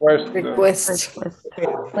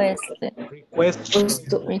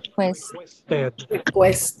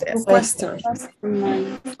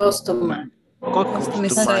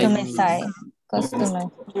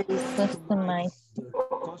 Customize.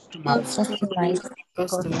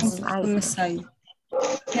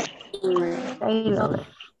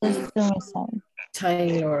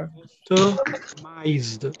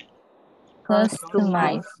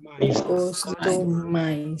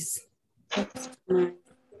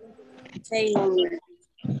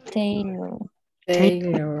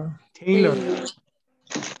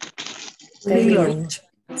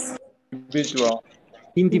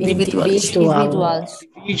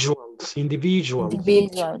 Individuals.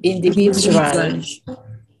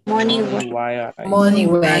 Money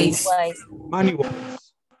wise.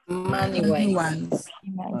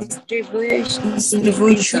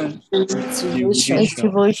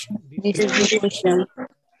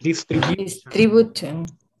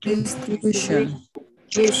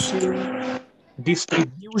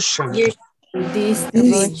 Distribution.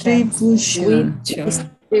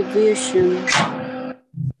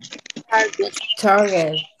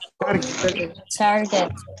 Target.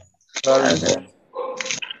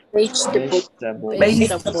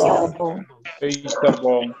 Vegetable.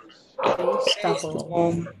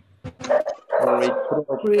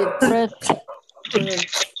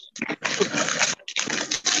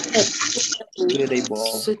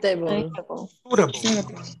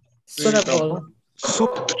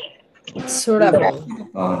 Suitable.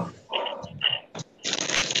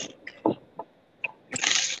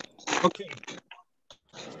 Okay.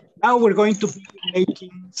 Now we're going to be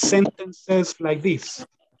making sentences like this.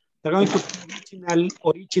 They're going to be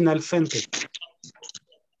original sentence.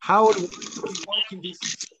 How are we going to be working this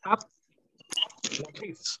up? Like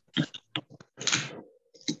this.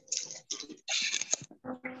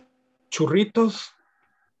 Churritos.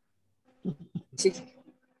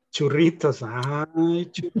 Churritos. Ay,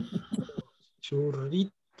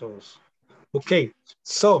 churritos. Okay,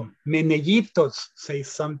 so menellitos say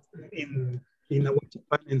something in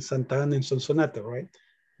Ahuachapán, in Santa Ana, in Sonsonate, right?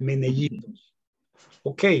 Menellitos.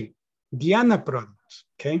 Okay, Diana products.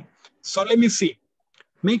 Okay, so let me see.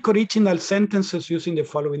 Make original sentences using the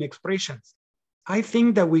following expressions. I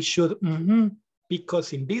think that we should,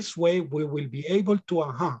 because in this way we will be able to,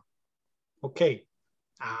 Okay.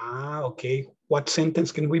 Okay. What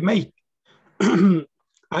sentence can we make?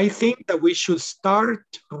 I think that we should start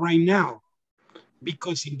right now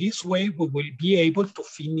because in this way we will be able to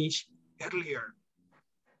finish earlier.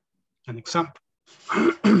 An example.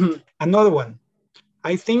 Another one.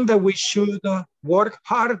 I think that we should work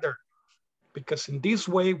harder because in this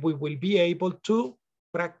way we will be able to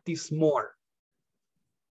practice more.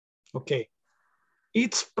 Okay.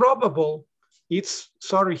 It's probable.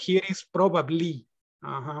 Here is probably.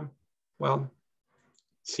 Well,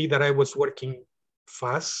 see that I was working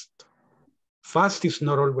fast. Fast is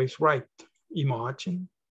not always right. Imagine.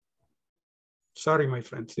 Sorry, my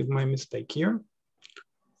friends, it's my mistake here.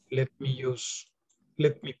 Let me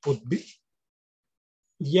put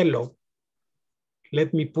yellow.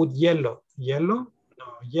 Let me put yellow. Yellow? No,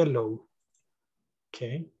 yellow.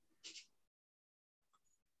 Okay.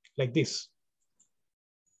 like this.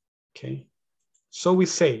 Okay, so we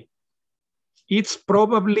say, it's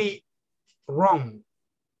probably wrong.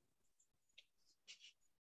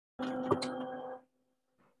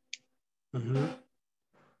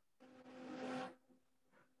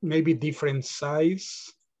 Maybe different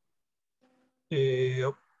size.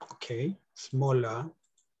 Okay, smaller.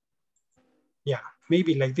 Yeah,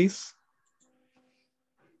 maybe like this.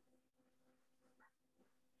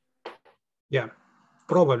 Yeah,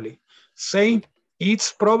 probably. Say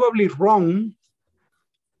it's probably wrong.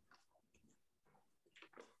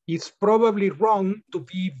 It's probably wrong to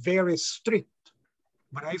be very strict.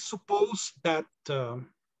 But I suppose that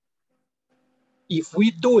if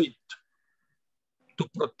we do it to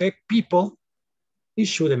protect people, it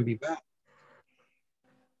shouldn't be bad,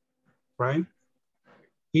 right?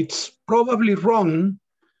 It's probably wrong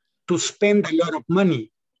to spend a lot of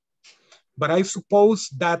money, but I suppose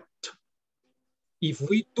that if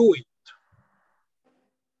we do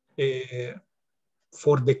it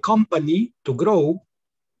for the company to grow,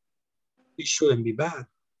 it shouldn't be bad,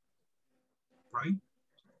 right?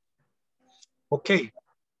 Okay.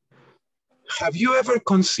 Have you ever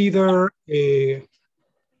considered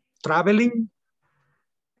traveling?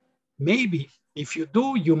 Maybe. If you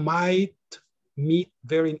do, you might meet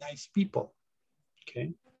very nice people,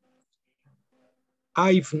 okay?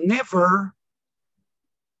 I've never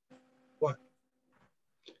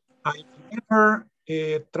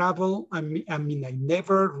traveled, I mean, I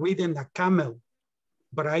never ridden a camel,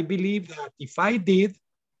 but I believe that if I did,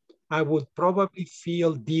 I would probably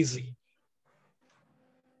feel dizzy,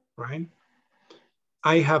 right?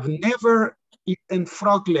 I have never eaten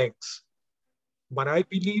frog legs, but I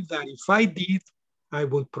believe that if I did, I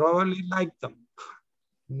would probably like them.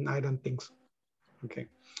 I don't think so. Okay.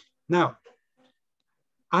 Now,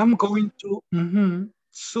 I'm going to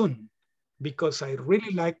soon because I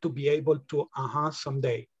really like to be able to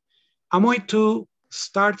someday. I'm going to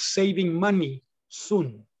start saving money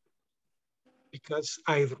soon because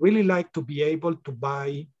I really like to be able to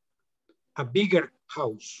buy a bigger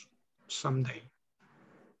house someday.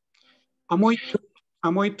 I'm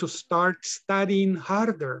going to start studying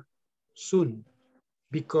harder soon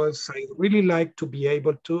because I really like to be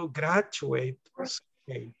able to graduate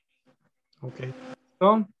someday. Okay,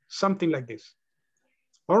 so something like this.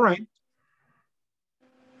 All right.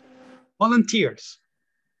 Volunteers.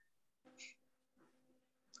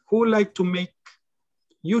 Who would like to make,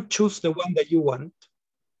 you choose the one that you want.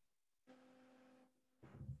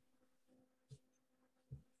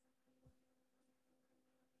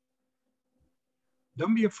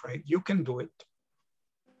 Don't be afraid, you can do it.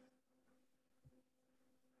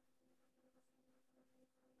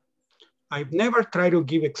 I've never tried to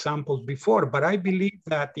give examples before, but I believe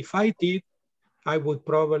that if I did, I would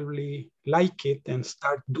probably like it and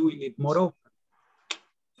start doing it more often.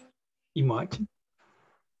 Imagine.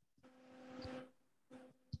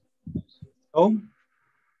 Oh,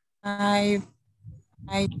 I've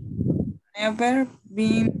never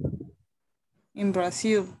been in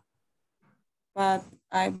Brazil, but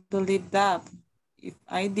I believe that if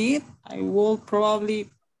I did, I would probably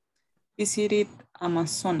visit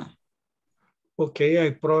Amazonas. okay,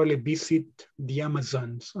 I probably visit the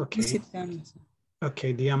Amazons. Okay. Visit the Amazon.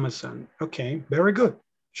 Okay, the Amazon. Okay, very good.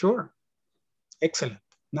 Sure. Excellent.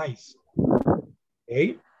 Nice.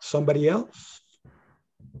 Okay, somebody else?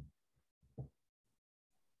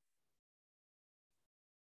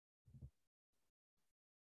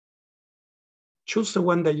 Choose the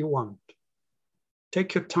one that you want.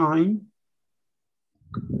 Take your time.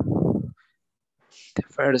 The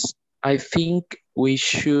first, I think we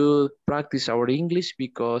should practice our English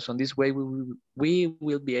because on this way we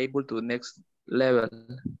will be able to the next level.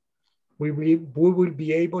 We will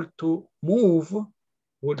be able to move.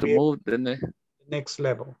 The next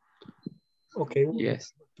level. Okay.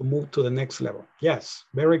 Yes. To move to the next level. Yes.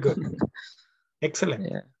 Very good.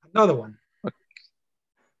 Excellent. Yeah. Another one.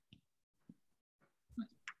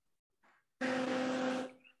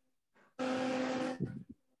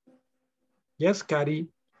 Yes, Kari.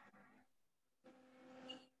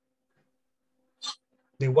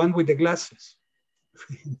 The one with the glasses.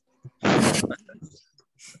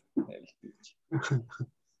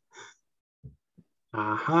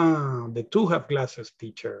 Aha, the two have glasses,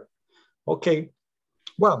 teacher. Okay,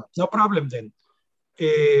 well, no problem then.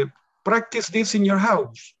 Practice this in your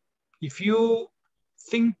house. If you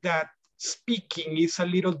think that speaking is a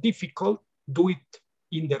little difficult, do it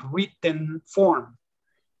in the written form.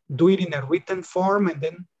 Do it in a written form and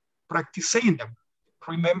then practice saying them.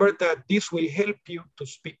 Remember that this will help you to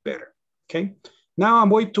speak better, okay? Now I'm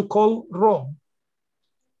going to call roll.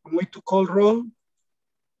 I'm going to call roll.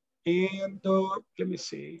 And let me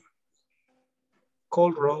see.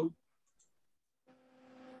 Call roll.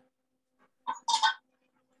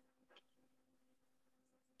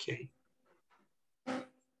 Okay.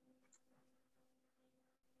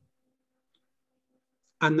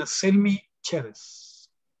 Ana Selmi Chavez.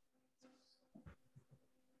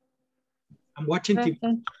 I'm watching TV.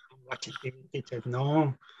 I'm watching TV, teacher.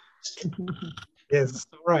 No. Yes,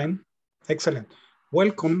 all right. Excellent.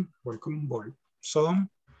 Welcome, welcome on board. So,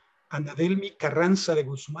 Anadelmi Carranza de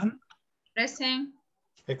Guzmán. Present.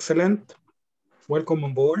 Excellent. Welcome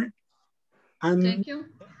on board. And Thank you.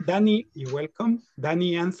 Danny, you're welcome.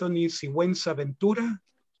 Danny Anthony Sigüenza Ventura.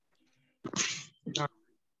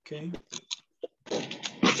 Okay.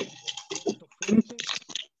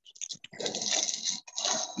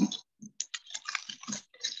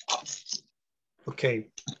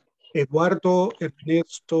 Okay. Eduardo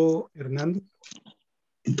Ernesto Hernández.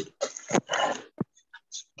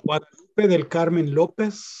 Guadalupe del Carmen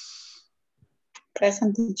López.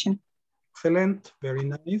 Present, teacher. Excellent. Very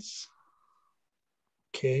nice.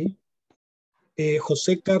 Okay.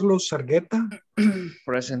 José Carlos Sargueta.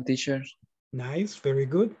 Present, teacher. Nice. Very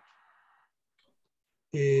good.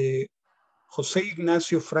 José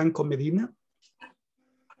Ignacio Franco Medina.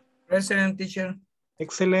 Present, teacher.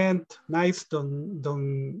 Excellent. Nice,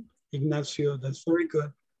 Don Ignacio. That's very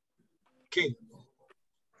good. Okay.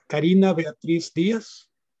 Karina Beatriz Díaz.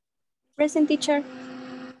 Present, teacher.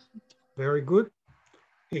 Very good.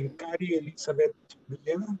 And Cari Elizabeth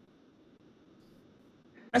Villena.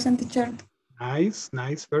 Present, teacher. Nice,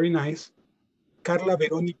 nice, very nice. Carla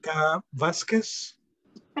Verónica Vázquez.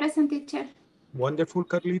 Present, teacher. Wonderful,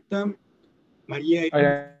 Carlita. María I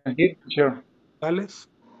am here, teacher. González.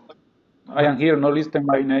 I am here, no listed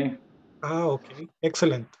my name. Ah, okay.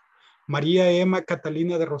 Excellent. María Emma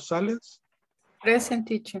Catalina de Rosales. Present,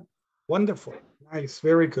 teacher. Wonderful. Nice.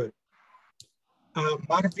 Very good.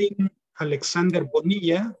 Marvin Alexander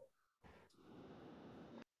Bonilla.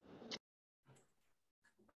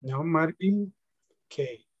 No, Marvin.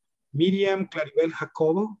 Okay. Miriam Claribel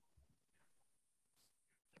Jacobo.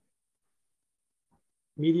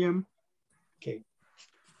 Miriam. Okay.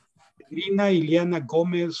 Irina Iliana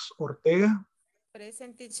Gómez Ortega.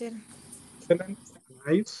 Present, teacher. Excellent.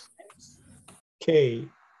 Nice. Okay.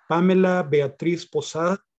 Pamela Beatriz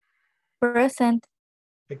Posada. Present.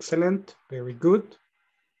 Excellent. Very good.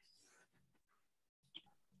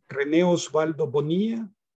 René Osvaldo Bonilla.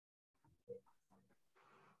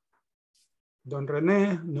 Don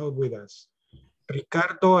René, not with us.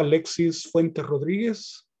 Ricardo Alexis Fuentes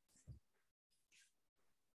Rodríguez.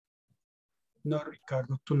 No,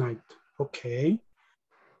 Ricardo, tonight. Okay.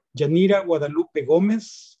 Yanira Guadalupe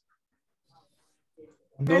Gómez.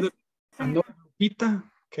 Another Lupita.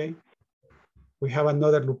 Okay. We have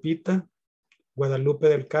another Lupita. Guadalupe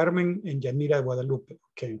del Carmen and Yanira Guadalupe.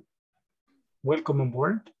 Okay. Welcome on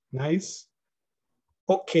board. Nice.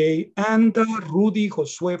 Okay. And Rudy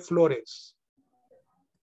Josué Flores.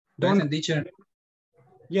 Present, teacher.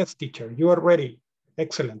 Yes, teacher. You are ready.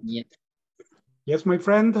 Excellent. Yeah. Yes, my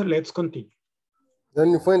friend. Let's continue.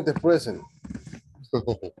 Danny Fuentes, present.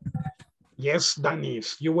 Yes,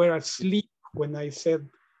 Danis. You were asleep when I said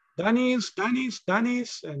Danis,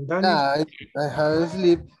 and Danis. Yeah, I have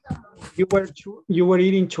sleep. You were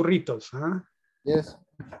eating churritos, huh? Yes.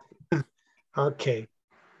 Okay.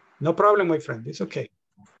 No problem, my friend. It's okay.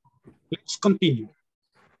 Let's continue.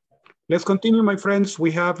 Let's continue, my friends.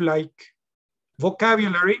 We have like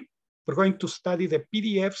vocabulary. We're going to study the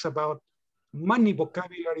PDFs about money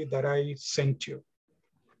vocabulary that I sent you.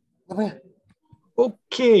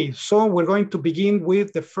 Okay, so we're going to begin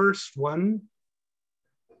with the first one.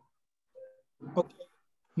 Okay.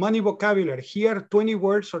 Money vocabulary. Here are 20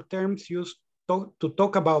 words or terms used to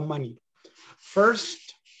talk about money.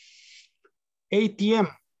 First, ATM,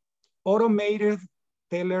 automated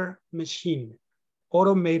teller machine.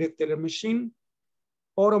 Automated teller machine,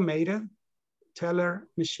 automated teller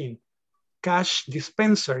machine. Cash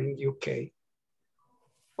dispenser in the UK.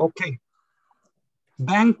 Okay.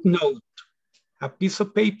 Banknote, a piece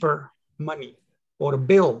of paper, money, or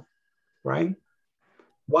bill, right?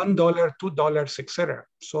 $1, $2, etc.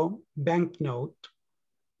 So banknote.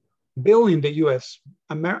 Bill in the US,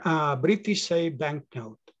 British say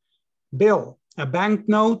banknote. Bill, a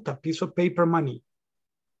banknote, a piece of paper, money.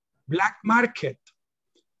 Black market,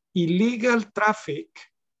 illegal traffic.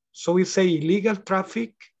 So we say illegal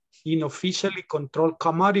traffic in officially controlled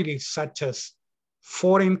commodities such as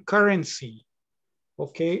foreign currency,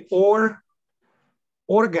 okay, or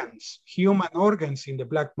organs, human organs in the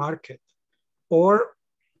black market, or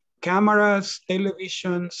cameras,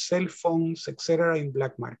 television, cell phones, etc. in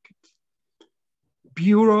black market.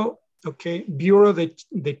 Bureau, okay, bureau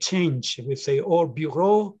the change, we say, or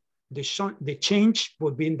bureau the change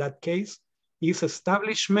would be in that case, is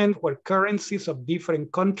establishment where currencies of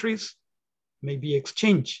different countries may be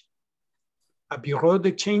exchanged. A bureau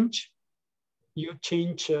de change, you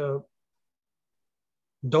change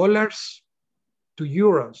dollars to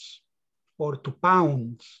euros or to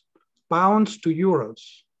pounds, pounds to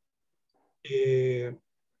euros,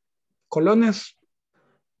 colones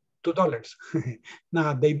to dollars.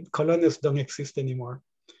 Now, colones don't exist anymore.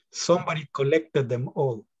 Somebody collected them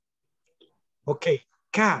all. Okay,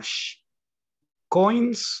 cash,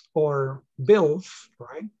 coins or bills,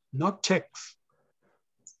 right? Not checks.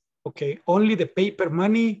 Okay, only the paper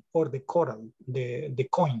money or the coral, the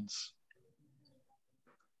coins.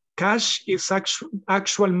 Cash is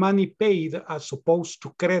actual money paid as opposed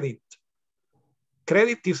to credit.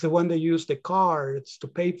 Credit is the one that use the cards to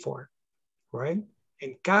pay for, right?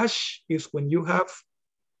 And cash is when you have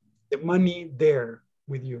the money there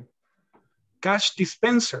with you. Cash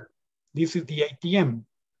dispenser, this is the ATM.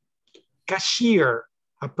 Cashier,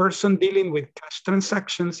 a person dealing with cash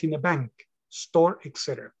transactions in a bank, store,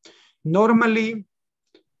 etc. Normally,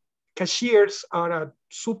 cashiers are at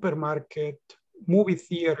supermarket, movie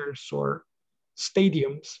theaters, or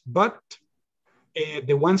stadiums, but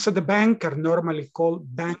the ones at the bank are normally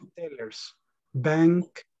called bank tellers.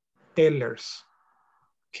 Bank tellers.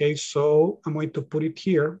 Okay, so I'm going to put it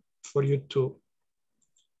here for you to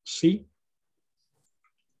see.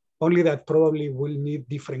 Only that probably will need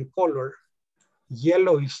different color.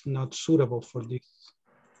 Yellow is not suitable for this.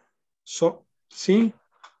 So, see?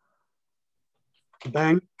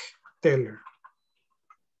 Bank teller.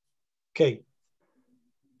 Okay.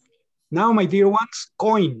 Now, my dear ones,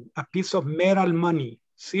 coin, a piece of metal money,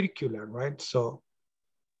 circular, right? So,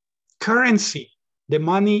 currency, the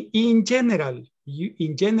money in general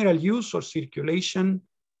use or circulation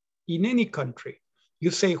in any country.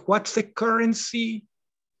 You say, what's the currency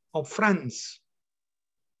of France?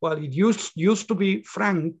 Well, it used to be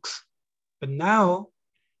francs, but now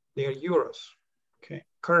they are euros, okay?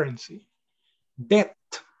 Currency. Debt,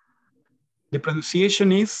 the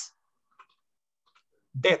pronunciation is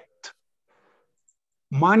debt.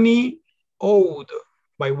 Money owed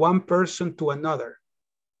by one person to another.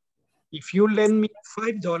 If you lend me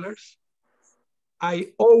 $5,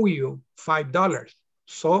 I owe you $5.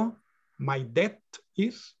 So my debt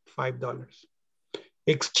is $5.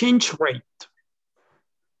 Exchange rate.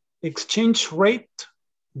 Exchange rate,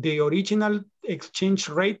 the original exchange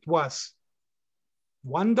rate was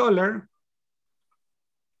 $1.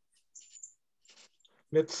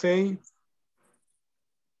 Let's say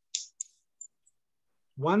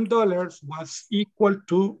 $1 was equal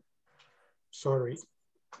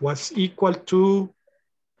to,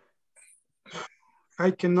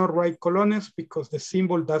 I cannot write colones because the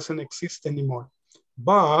symbol doesn't exist anymore.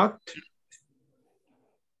 But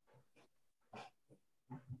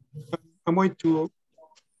I'm going to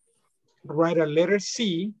write a letter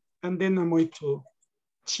C and then I'm going to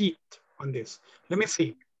cheat on this. Let me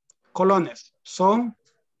see. Colones. So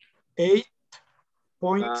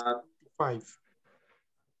 8.5.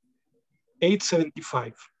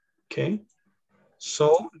 875. Okay.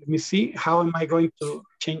 So let me see. How am I going to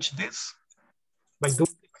change this? By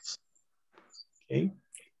doing this. Okay.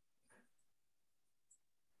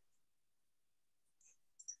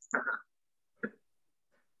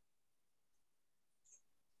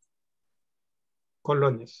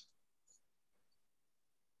 Colones.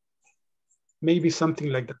 Maybe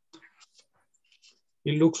something like that.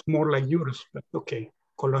 It looks more like euros, but okay.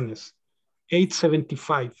 Colones.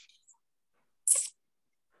 875.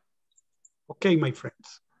 Okay, my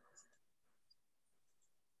friends.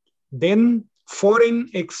 Then foreign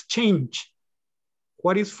exchange.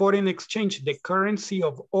 What is foreign exchange? The currency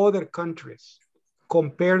of other countries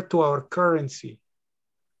compared to our currency.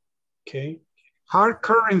 Okay. Hard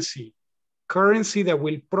currency. Currency that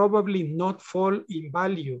will probably not fall in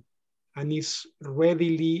value and is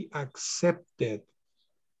readily accepted.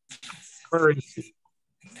 Currency.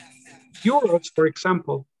 Euros, for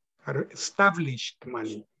example, are established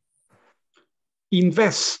money.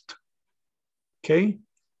 Invest. Okay.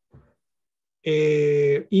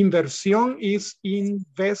 Inversión is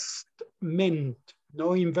investment,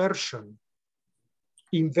 no inversion.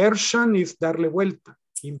 Inversion is darle vuelta,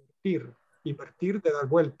 invertir, invertir de dar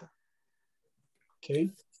vuelta.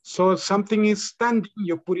 Okay, so something is standing,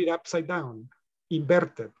 you put it upside down,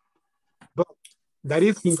 inverted. But that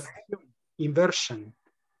is inversion.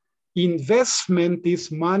 Investment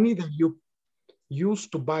is money that you use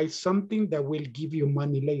to buy something that will give you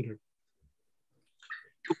money later.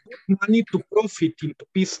 To put money to profit into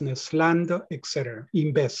business, land, etc.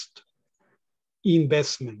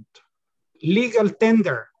 Investment. Legal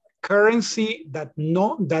tender, currency that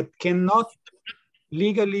cannot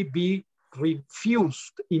legally be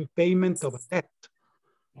refused in payment of a debt.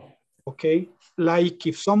 Okay, like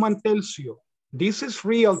if someone tells you, this is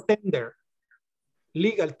real tender,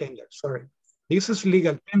 legal tender, sorry. This is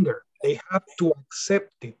legal tender. They have to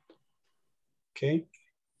accept it, okay?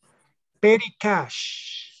 Petty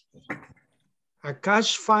cash, a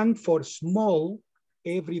cash fund for small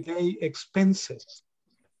everyday expenses.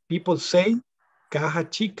 People say caja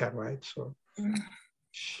chica, right? So,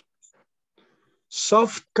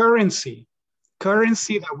 soft currency,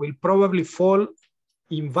 currency that will probably fall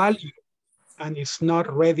in value and is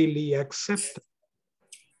not readily accepted,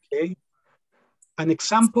 okay? An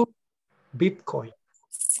example, Bitcoin.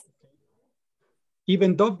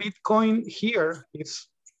 Even though Bitcoin here is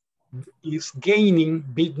gaining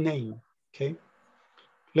big name, okay?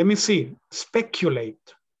 Let me see,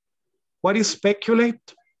 speculate. What is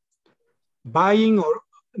speculate?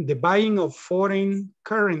 The buying of foreign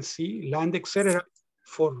currency, land, etc.,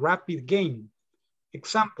 for rapid gain.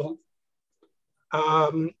 Example,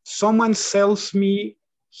 someone sells me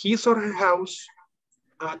his or her house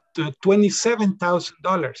at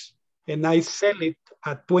 $27,000 and I sell it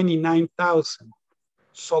at $29,000.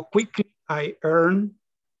 So quickly I earn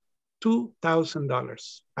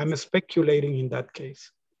 $2,000. I'm speculating in that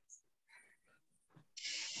case.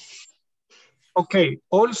 Okay,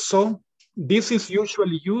 also, this is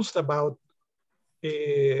usually used about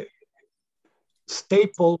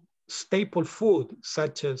staple food,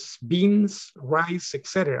 such as beans, rice,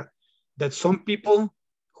 etc. That some people,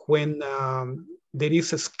 when there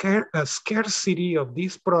is a scarcity of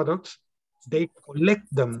these products, they collect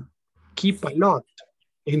them, keep a lot.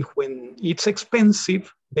 And when it's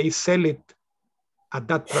expensive, they sell it at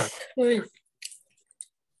that price.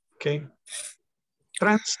 Okay.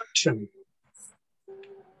 Transaction.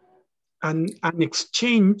 An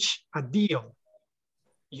exchange, a deal.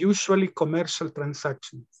 Usually commercial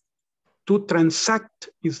transaction. To transact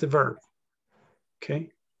is the verb.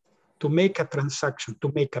 Okay. To make a transaction,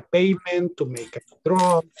 to make a payment, to make a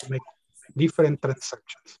withdrawal, to make different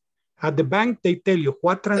transactions. At the bank, they tell you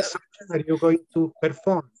what transaction are you going to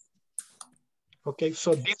perform. Okay,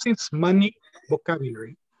 so this is money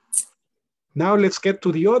vocabulary. Now let's get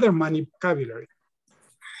to the other money vocabulary.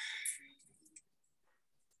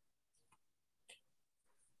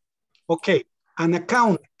 Okay, an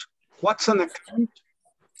account. What's an account?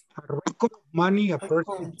 A record of money a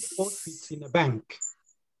person deposits in a bank.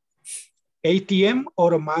 ATM,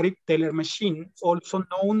 automatic teller machine, also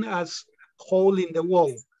known as hole in the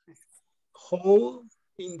wall. Hole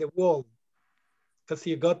in the wall. Because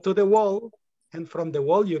you go to the wall, and from the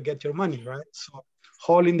wall you get your money, right? So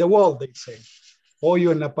hole in the wall, they say.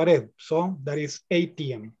 Hoyo en la pared. So that is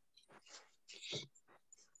ATM.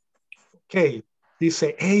 Okay, they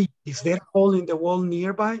say, hey, is there a hole in the wall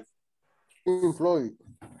nearby? Floyd.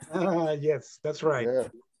 Yes, that's right. Yeah.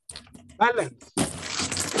 Balance.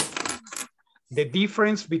 The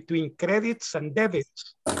difference between credits and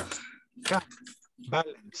debits.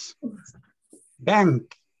 Balance.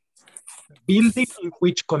 Bank. Building in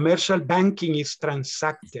which commercial banking is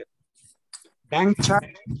transacted. Bank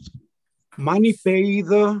charges. Money paid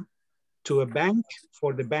to a bank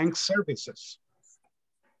for the bank services.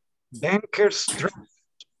 Banker's draft.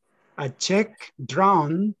 A check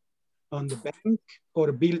drawn on the bank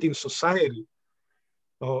or building society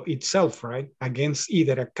or itself, right? Against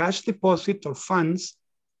either a cash deposit or funds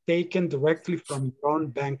taken directly from your own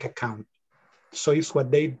bank account. So it's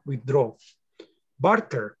what they withdraw.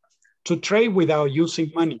 Barter, to trade without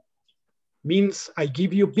using money, means I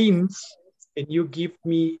give you beans and you give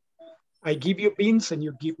me, I give you beans and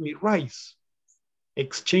you give me rice.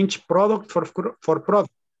 Exchange product for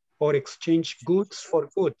product or exchange goods for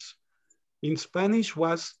goods. In Spanish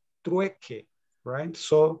was trueque, right?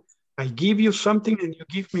 So I give you something and you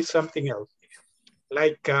give me something else.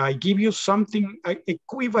 Like I give you something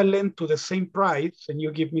equivalent to the same price and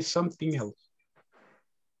you give me something else.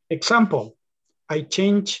 Example, I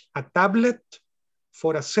change a tablet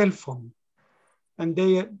for a cell phone and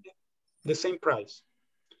they are the same price.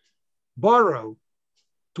 Borrow,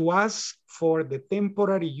 to ask for the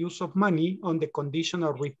temporary use of money on the condition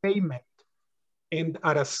of repayment and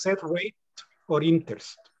at a set rate or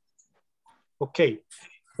interest. Okay,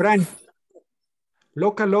 branch,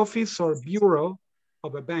 local office or bureau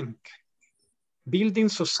of a bank. Building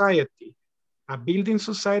society. A building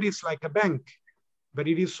society is like a bank, but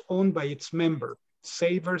it is owned by its members,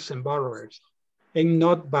 savers and borrowers, and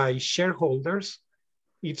not by shareholders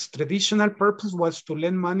its traditional purpose was to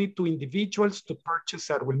lend money to individuals to purchase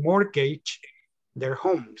or remortgage their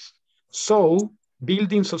homes. So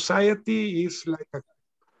building society is like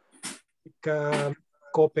a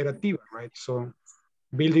cooperativa, right? So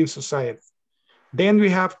building society. Then we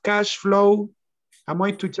have cash flow. I'm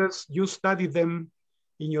going to just, you study them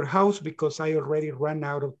in your house because I already ran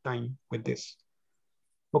out of time with this.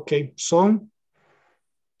 Okay, so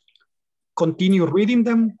continue reading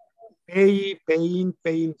them. Pay, paying,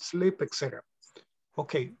 slip, etc.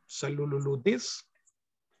 Okay, salululu this.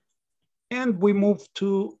 And we move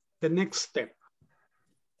to the next step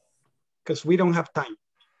because we don't have time.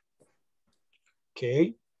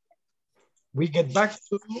 Okay, we get back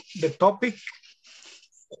to the topic.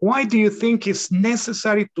 Why do you think it's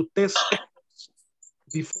necessary to test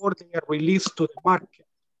before they are released to the market?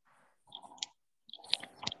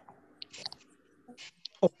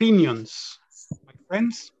 Opinions, my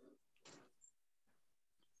friends.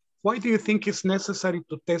 Why do you think it's necessary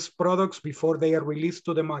to test products before they are released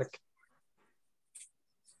to the market?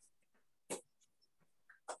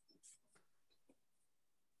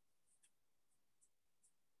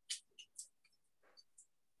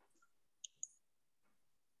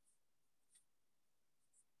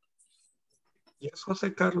 Yes, Jose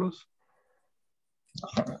Carlos.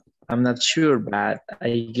 I'm not sure, but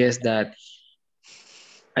I guess that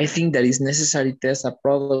I think that it's necessary to test a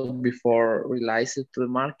product before release it to the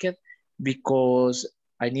market because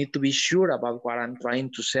I need to be sure about what I'm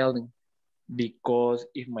trying to sell. Because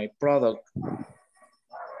if my product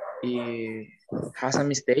has a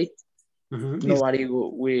mistake, nobody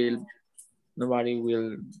will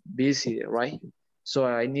visit it, right? So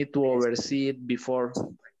I need to oversee it before,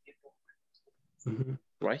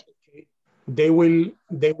 right? They will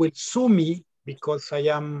sue me because I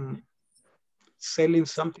am selling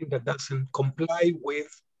something that doesn't comply with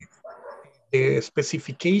the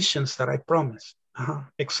specifications that I promised.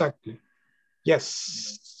 Exactly.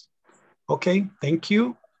 Yes. Okay, thank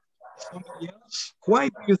you. Somebody else? Why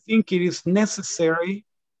do you think it is necessary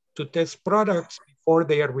to test products before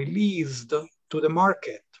they are released to the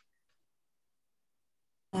market?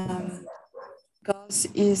 Because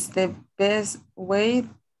it's the best way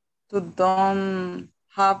to don't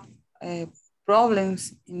have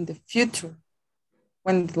problems in the future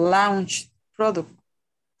when they launch product.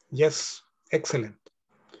 Yes, excellent.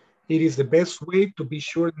 It is the best way to be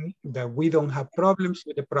sure that we don't have problems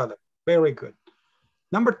with the product. Very good.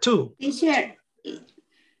 Number 2. Teacher.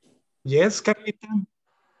 Yes, Carlita?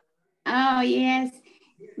 Oh, yes.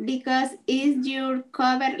 Because it's your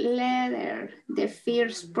cover letter, the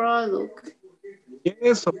first product.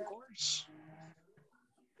 Yes, of course.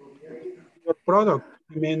 Your product.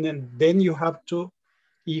 I mean, and then you have to,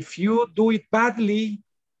 if you do it badly,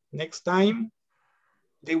 next time,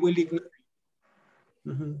 they will ignore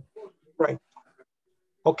you. Right.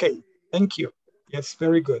 Okay, thank you. Yes,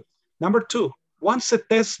 very good. Number 2, once a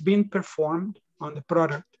test been performed on the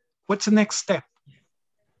product, what's the next step?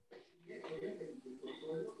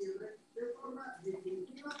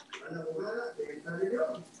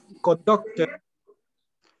 Conducted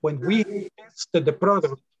when we tested the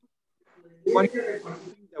product, what is the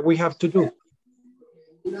thing that we have to do?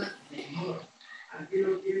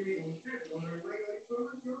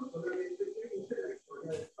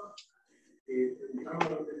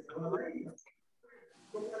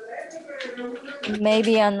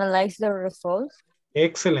 Maybe analyze the results.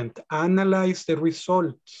 Excellent. Analyze the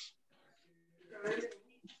results.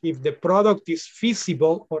 If the product is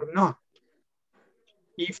feasible or not.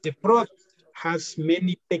 If the product has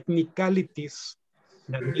many technicalities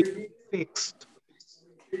that need to be fixed,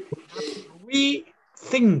 we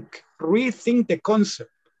have to rethink the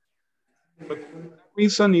concept. But for that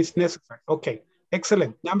reason is necessary. Okay,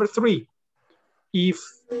 excellent. Number 3, if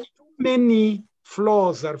too many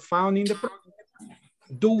flaws are found in the product,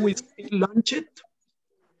 do we still launch it?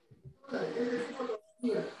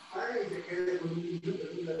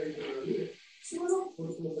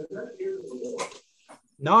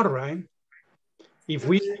 Not right. If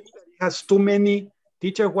we see that it has too many,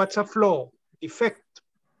 teacher, what's a flaw? Defect.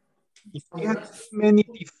 If it has too many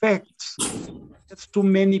defects, there's too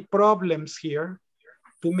many problems here,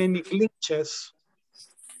 too many glitches.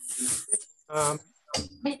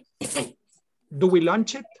 Do we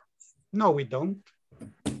launch it? No, we don't.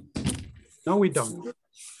 No, we don't.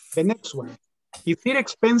 The next one. Is it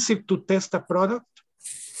expensive to test a product?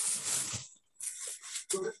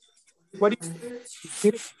 What is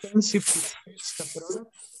it expensive to test a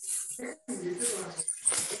product?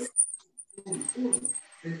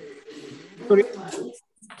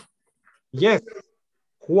 Yes.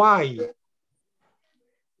 Why?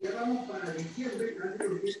 The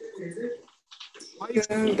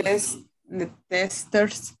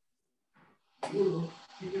testers.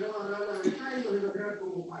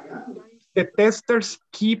 The testers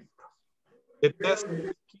keep the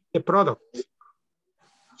product.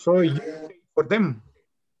 So you pay for them.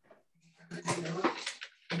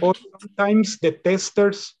 Or sometimes the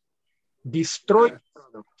testers destroy the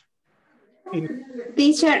product.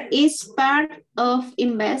 Teacher is part of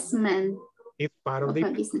investment. It's part of the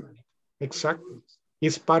investment. Exactly.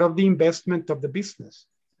 It's part of the investment of the business.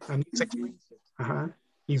 And it's expensive.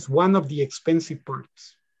 It's one of the expensive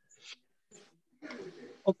parts.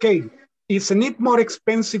 Okay. Isn't it more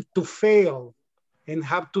expensive to fail and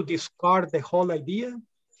have to discard the whole idea?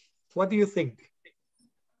 What do you think?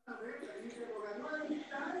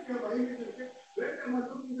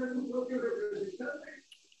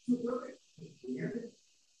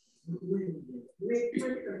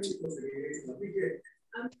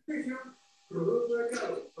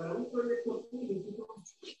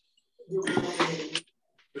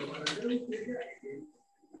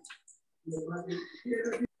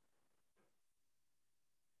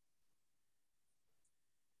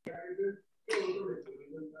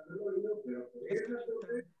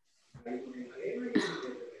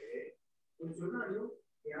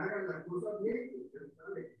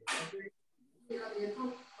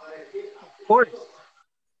 Of course,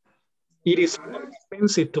 it is more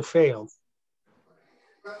expensive to fail.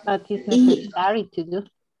 But it's necessary to do.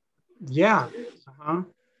 Yeah.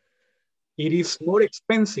 It is more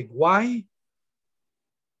expensive. Why?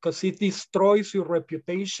 Because it destroys your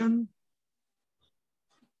reputation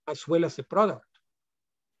as well as the product.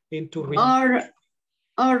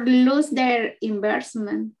 Or lose their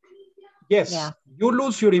investment. Yes, yeah. You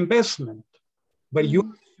lose your investment, but you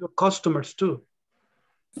lose your customers too.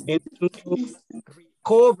 And to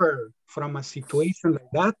recover from a situation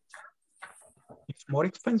like that, it's more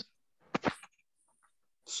expensive.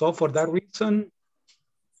 So for that reason,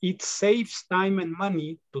 it saves time and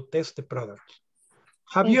money to test the product.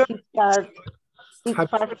 Have you part of the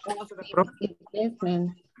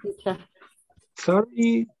investment, teacher?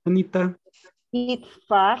 Sorry, Anita. It's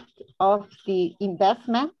part of the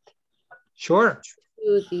investment. Sure.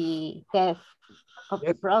 To the test of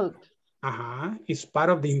the product. It's part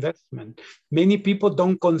of the investment. Many people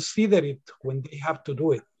don't consider it when they have to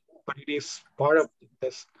do it, but it is part of the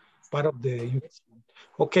test, part of the investment.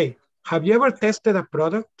 Okay. Have you ever tested a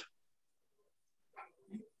product?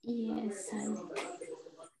 Yes, I have.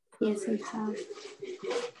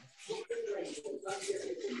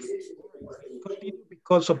 Continue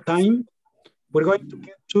because of time. We're going to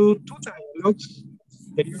get to 2 dialogues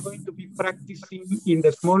that you're going to be practicing in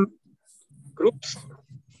the small groups.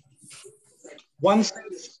 One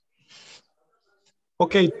says,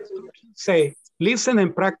 okay, say, listen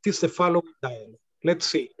and practice the following dialogue. Let's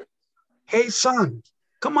see. Hey, son,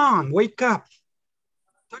 come on, wake up.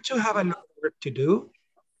 Don't you have a lot of work to do?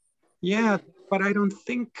 Yeah, but I don't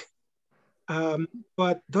think,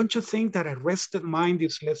 but don't you think that a rested mind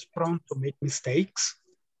is less prone to make mistakes?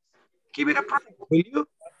 Give it a try, will you?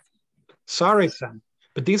 Sorry, son,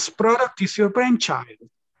 but this product is your brainchild.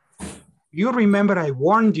 You remember I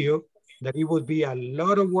warned you that it would be a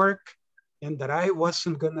lot of work and that I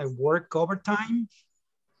wasn't gonna work overtime?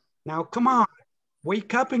 Now, come on,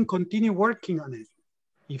 wake up and continue working on it.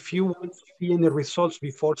 If you want to see any results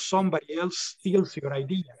before somebody else steals your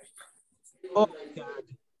idea. Oh, Dad,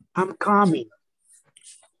 I'm coming.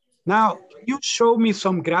 Now, can you show me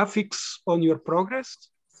some graphics on your progress?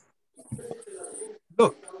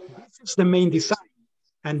 Look, this is the main design,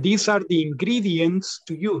 and these are the ingredients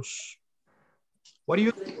to use. What do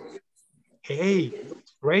you think? Hey,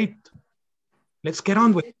 looks great. Let's get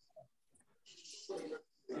on with it.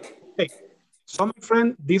 Okay, so my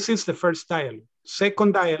friend, this is the first dialogue.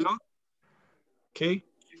 Second dialogue, okay,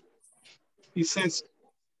 it says,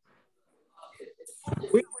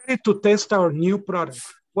 we're ready to test our new product.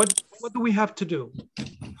 What do we have to do?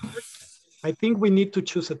 I think we need to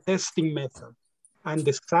choose a testing method, and the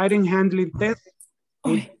exciting handling test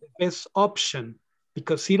is the best option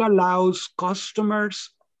because it allows customers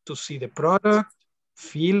to see the product,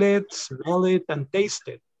 feel it, smell it, and taste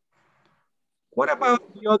it. What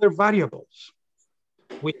about the other variables?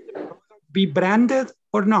 Will the product be branded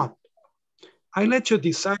or not? I let you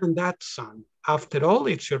decide on that, son. After all,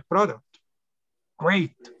 it's your product.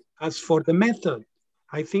 Great. As for the method,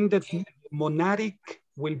 I think that monadic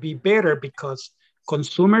will be better because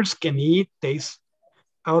consumers can taste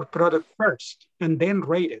our product first and then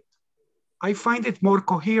rate it. I find it more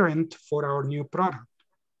coherent for our new product,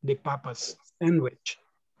 the Papa's sandwich.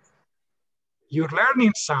 You're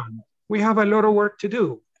learning, son. We have a lot of work to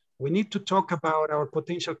do. We need to talk about our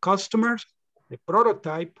potential customers, the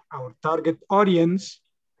prototype, our target audience,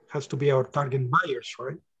 has to be our target buyers,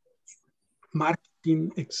 right?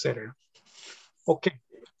 Marketing, etc. Okay,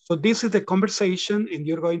 so this is the conversation and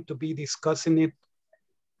you're going to be discussing it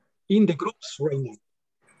in the groups right now.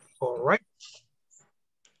 All right.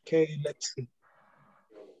 Okay, let's see.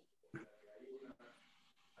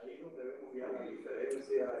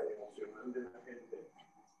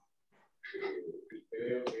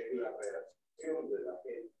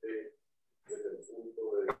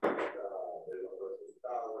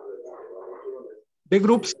 The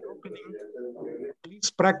groups opening.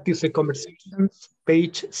 Please practice the conversations,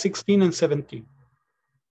 page 16 and 17.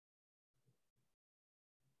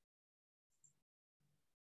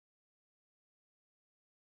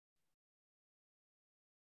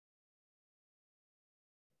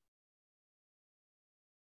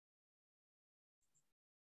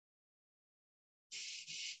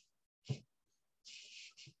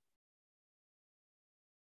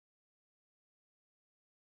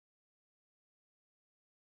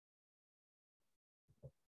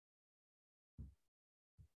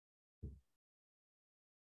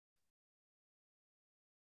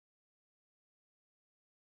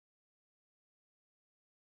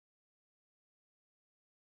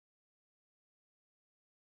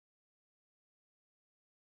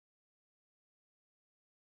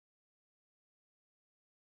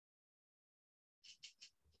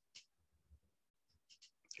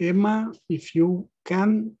 Emma, if you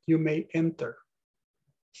can, you may enter.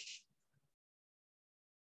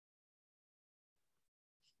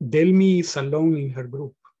 Delmi is alone in her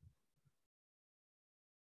group.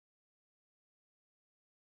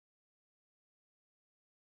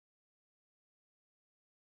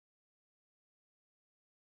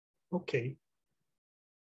 Okay.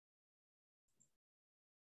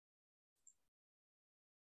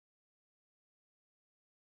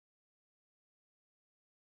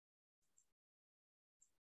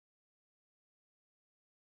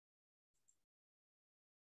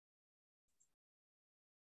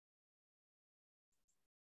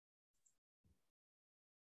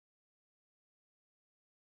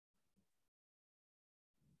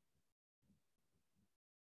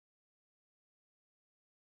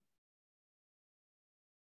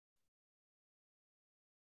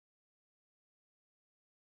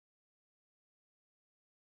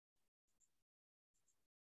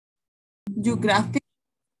 Geographic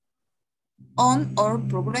on or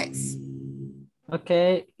progress.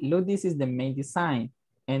 Okay, look, this is the main design,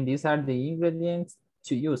 and these are the ingredients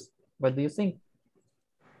to use. What do you think?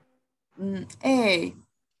 Hey,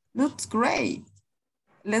 looks great.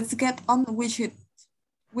 Let's get on with it.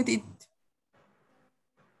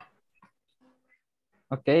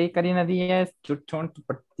 Okay, Karina Diaz, your turn to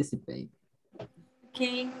participate.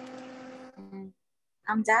 Okay.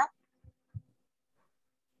 I'm done.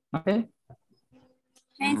 Okay.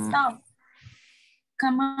 Hey, stop.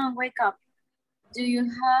 Come on, wake up. Do you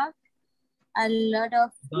have a lot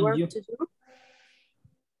of work to do?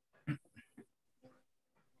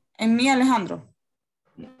 And me, Alejandro.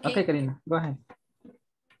 Okay, Karina, go ahead.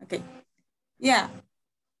 Okay. Yeah,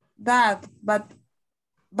 but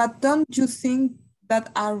don't you think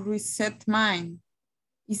that a reset mind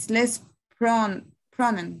is less prone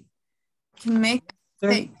to make a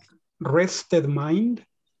mistake? Rested mind.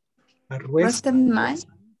 A Rested mind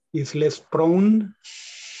is less prone.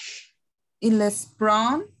 Is less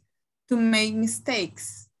prone to make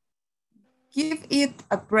mistakes. Give it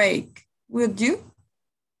a break, would you?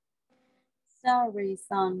 Sorry,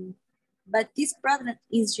 son, but this problem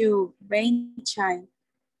is your brainchild.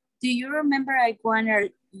 Do you remember I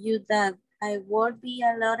warned you that I would be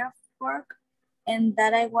a lot of work and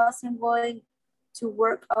that I wasn't going to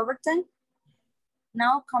work overtime?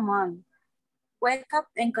 Now, come on, wake up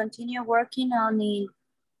and continue working on it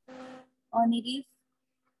if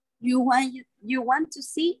you want to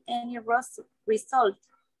see any result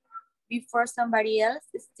before somebody else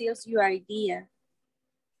steals your idea.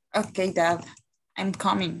 Okay, Dad, I'm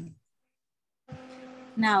coming.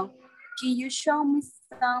 Now, can you show me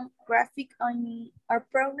some graphic on our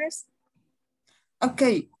progress?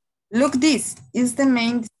 Okay, look, this is the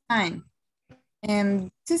main design.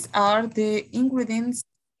 And these are the ingredients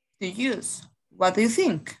to use. What do you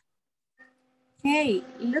think? Hey,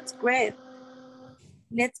 it looks great.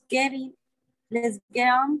 Let's get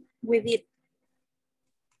on with it.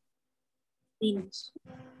 Finish.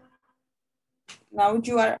 Now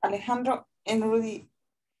you are Alejandro and Rudy.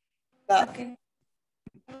 Okay.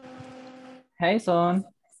 Hey, son.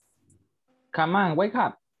 Come on, wake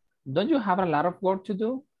up. Don't you have a lot of work to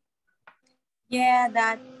do? Yeah,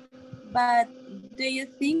 Dad. But do you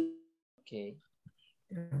think Okay.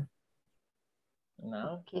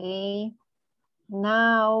 Now. Okay.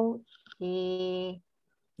 Now,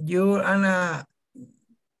 you, Ana.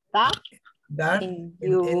 That. And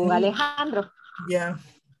you, Alejandro. Yeah.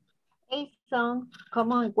 Hey, son,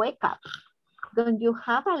 come on, wake up. Don't you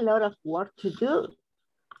have a lot of work to do?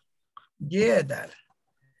 Yeah, Dad.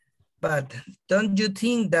 But don't you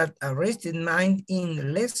think that a rested mind is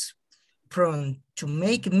less prone to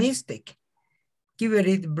make mistake? Give it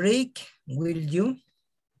a break, will you?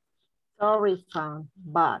 Sorry, son,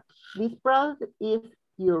 but this project is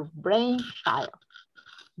your brainchild.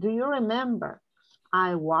 Do you remember?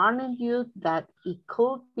 I warned you that it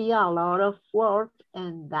could be a lot of work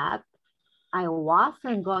and that I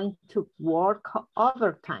wasn't going to work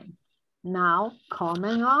overtime. Now, come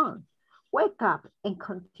on, wake up and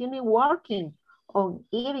continue working on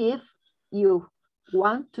it if you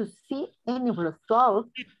want to see any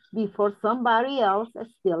results before somebody else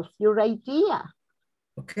steals your idea.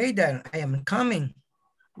 Okay, then I am coming.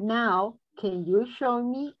 Now, can you show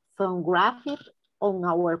me some graphics on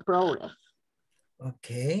our progress?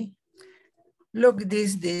 Okay. Look, this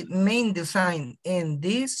is the main design, and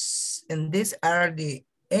these are the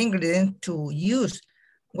ingredients to use.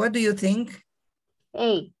 What do you think?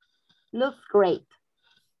 Hey, looks great.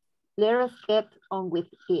 Let us get on with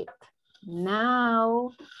it.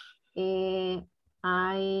 Now, Jose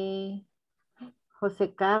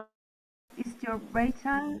Carlos. Is your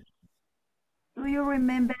brainchild? Do you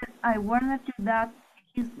remember I warned you that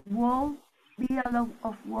it would be a lot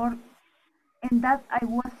of work and that I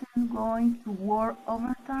wasn't going to work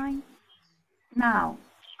overtime? Now,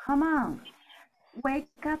 come on, wake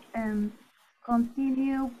up and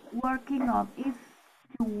continue working on it if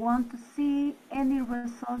you want to see any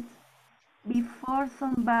results before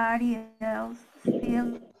somebody else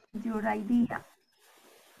steals your idea.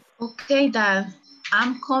 Okay, Dad,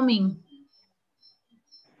 I'm coming.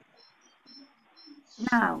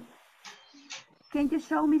 Now, can you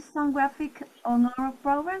show me some graphic on our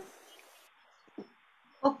progress?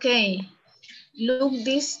 Okay, look,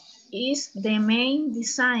 this is the main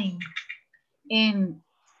design, and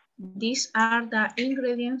these are the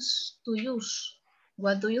ingredients to use.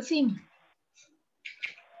 What do you think?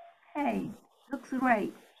 Hey, looks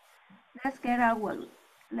great. Let's get out with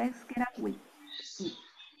it.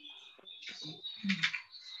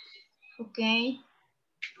 Okay.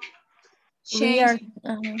 We are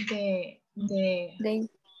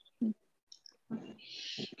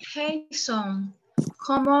Hey, son,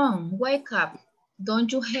 come on, wake up.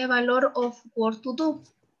 Don't you have a lot of work to do?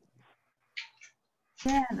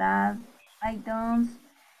 Yeah, Dad, I don't.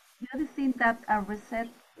 You think that a reset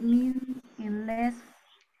means in less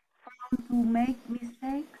fun to make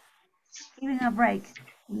mistakes? Even a break,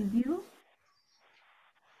 will you?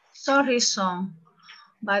 Sorry, son,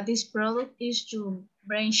 but this product is your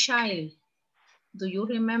brainchild. Do you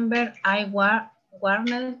remember I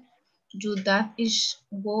warned you that it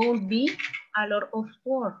would be a lot of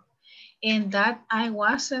work and that I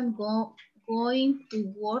wasn't going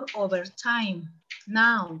to work overtime?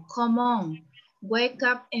 Now, come on, wake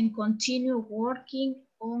up and continue working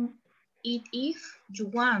on it if you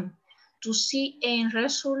want to see a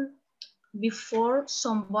result before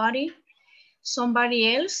somebody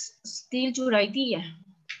else steals your idea.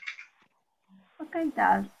 Okay,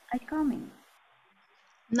 Dad, I'm coming.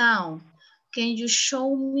 Now, can you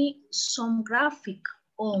show me some graphic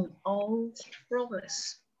on our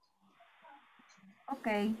progress?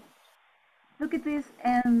 Okay. Look at this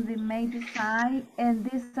and the main design, and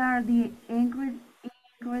these are the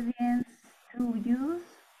ingredients to use.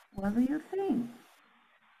 What do you think?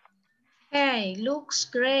 Hey, looks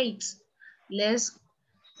great. Let's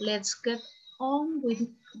get on with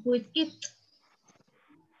it.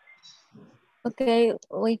 Okay,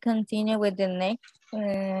 we continue with the next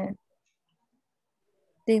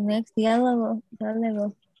dialogue.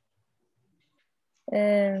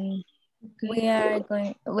 Okay. We are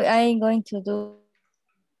going to do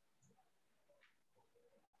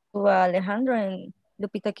Alejandro, and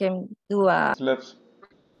Lupita can do a. Let's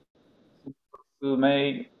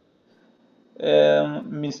make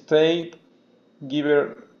mistake. Give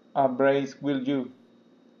her a break, will you?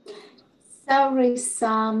 Sorry,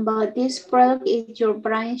 Sam, but this product is your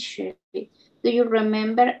brainchild. Do you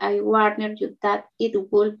remember I warned you that it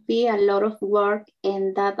would be a lot of work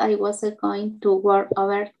and that I wasn't going to work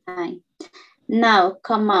overtime? Now,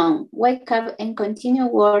 come on, wake up and continue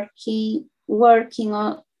working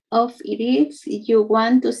on it if you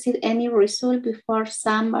want to see any result before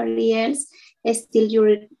somebody else steals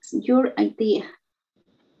your idea.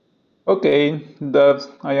 Okay, Dad,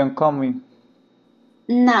 I am coming.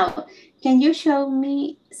 Now, Can you show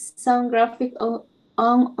me some graphic on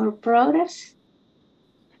our progress?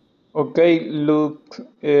 Okay, look,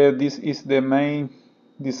 this is the main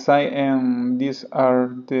design and these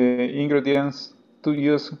are the ingredients to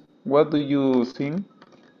use. What do you think?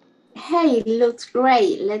 Hey, it looks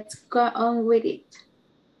great. Let's go on with it.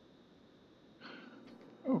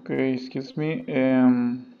 Okay, excuse me.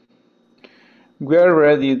 We are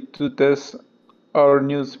ready to test our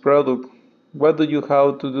new product. What do you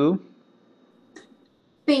have to do?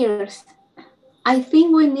 First, I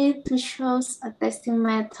think we need to choose a testing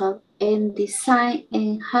method, and design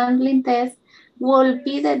and handling test will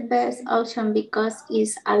be the best option because it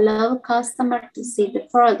allows customers to see the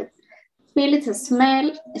product, feel it, smell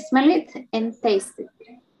it, and taste it.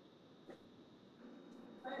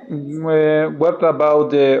 What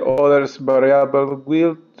about the others variable?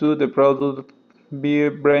 Will to the product be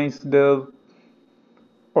branded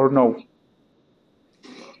or no?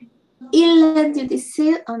 It lets you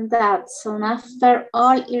decide on that, so after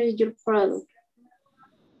all, it is your product.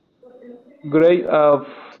 Great.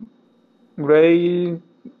 Great.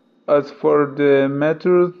 As for the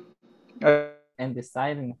method, And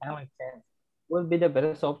deciding how it will be the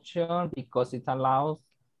best option because it allows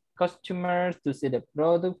customers to see the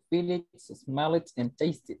product, feel it, smell it, and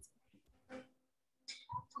taste it.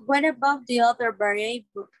 What about the other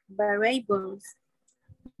variables?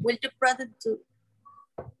 Will the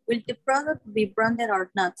product be branded or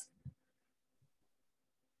not?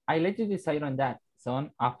 I let you decide on that, son.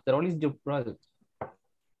 After all, it's your product.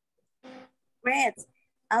 Great.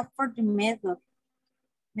 As for the method,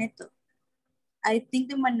 I think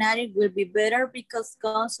the magnetic will be better because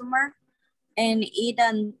consumer and eat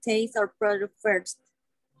and taste our product first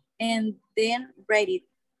and then rate it.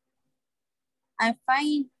 I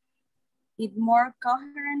find it more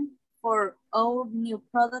coherent for our new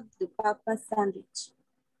product, the Papa Sandwich.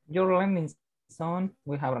 You're learning, son.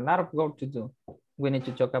 We have a lot of work to do. We need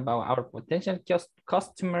to talk about our potential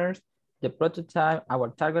customers, the prototype, our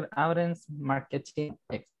target audience, marketing,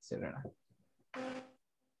 etc.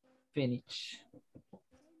 Finish.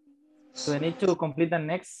 So I need to complete the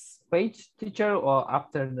next page, teacher, or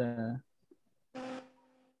after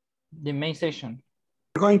the main session?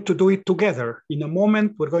 We're going to do it together. In a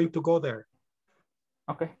moment, we're going to go there.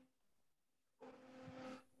 Okay.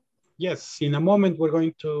 Yes, in a moment, we're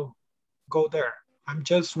going to go there. I'm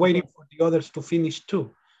just waiting for the others to finish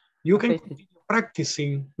too. You can continue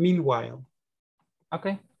practicing meanwhile.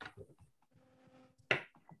 Okay.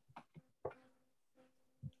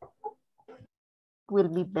 Will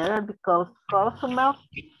be better because customers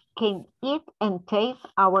can eat and taste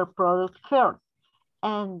our product first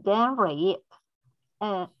and then rate it.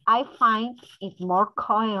 I find it more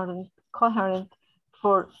coherent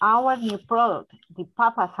for our new product, the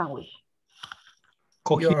Papa Sandwich.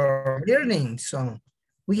 You're learning, so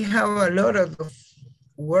we have a lot of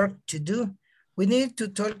work to do. We need to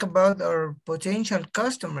talk about our potential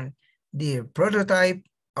customer, the prototype,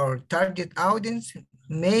 our target audience,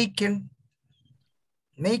 marketing,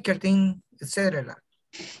 etc.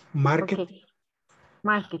 Marketing. Okay.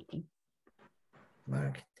 Marketing.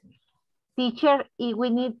 Teacher, we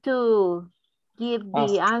need to give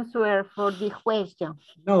the answer for the question.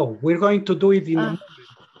 No, we're going to do it in a moment.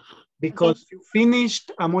 Because you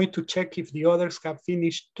finished, I'm going to check if the others have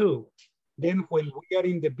finished too. Then when we are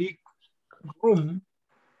in the big room,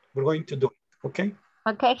 we're going to do it, okay?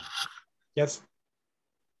 Okay. Yes.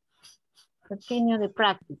 Continue the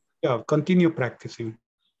practice. Yeah, continue practicing.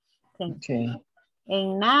 Okay.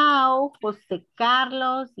 And now, Jose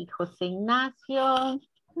Carlos y Jose Ignacio.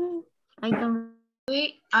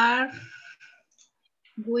 We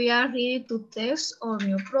are ready to test our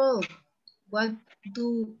new product. What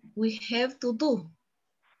do we have to do?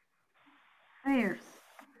 First,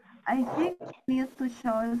 I think we need to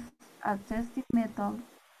choose a testing method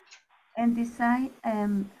and design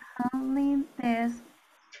and handling test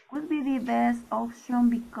would be the best option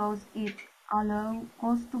because it allows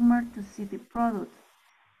customers to see the product,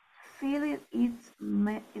 feel it,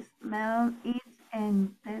 smell it,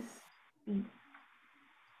 and test it.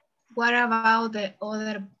 What about the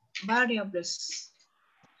other variables?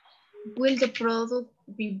 Will the product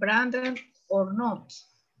be branded or not?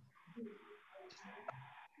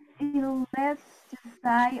 Let's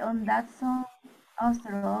decide on that song.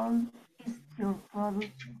 After all, it's your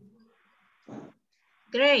product.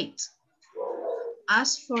 Great.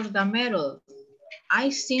 As for the method,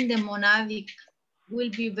 I think the monadic will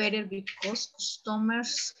be better because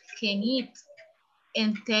customers can eat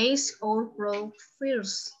and taste our product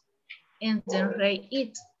first and then rate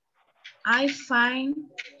it. I find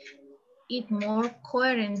it more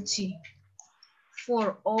coherent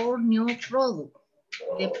for our new product,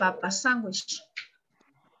 the Papa Sandwich?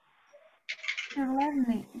 Your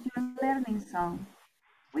learning song.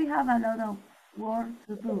 We have a lot of work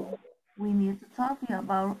to do. We need to talk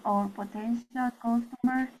about our potential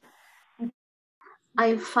customers.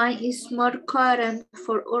 I find it's more current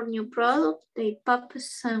for our new product, the Papa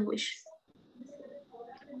Sandwich.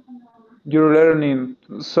 Your learning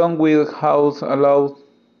song will house allow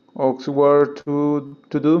us work to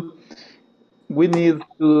do. We need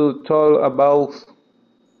to talk about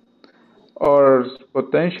our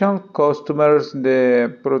potential customers,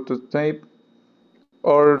 the prototype,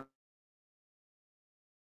 or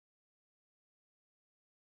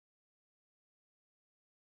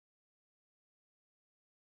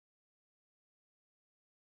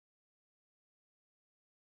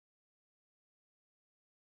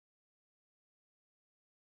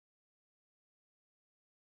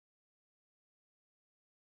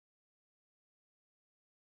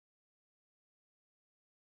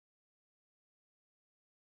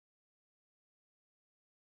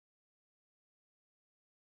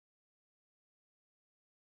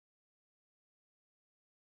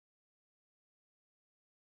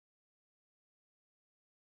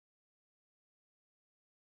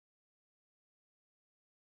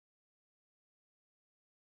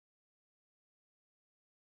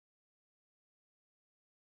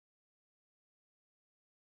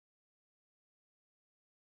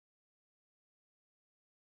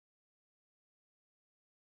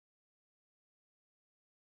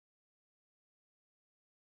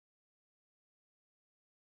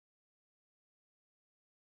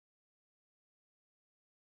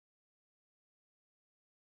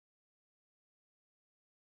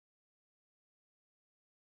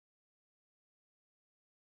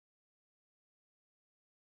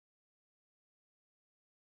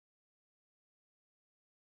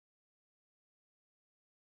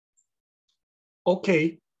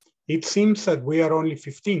Okay, it seems that we are only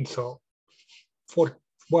 15, so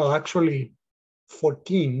well, actually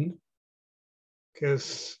 14,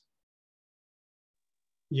 because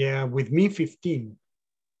yeah, with me 15.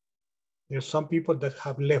 There's some people that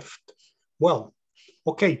have left. Well,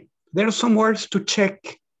 okay, there are some words to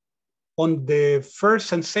check on the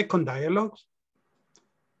first and second dialogues.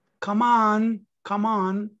 Come on, come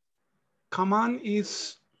on. Come on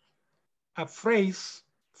is a phrase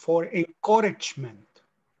for encouragement.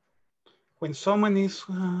 When someone is,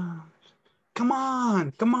 come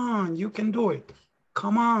on, you can do it.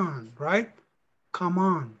 Come on, right? Come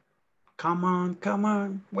on, come on, come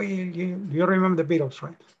on. Well, you remember the Beatles,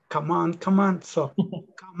 right? Come on. So,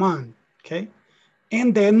 come on, okay?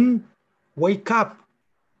 And then wake up.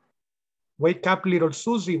 Wake up, little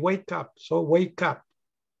Susie, wake up. So wake up,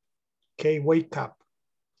 okay, wake up.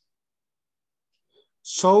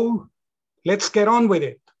 So let's get on with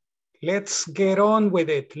it. Let's get on with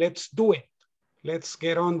it. Let's do it. Let's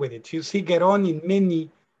get on with it. You see get on in many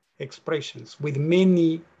expressions with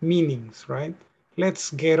many meanings, right? Let's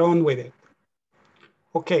get on with it.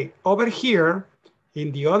 Okay, over here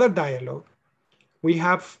in the other dialogue, we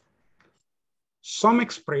have some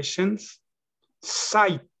expressions: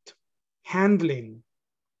 sight, handling,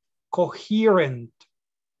 coherent,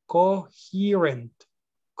 coherent.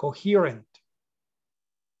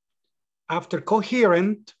 After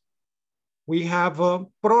coherent, we have a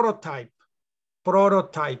prototype,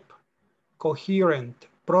 coherent,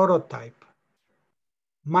 prototype.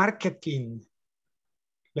 Marketing.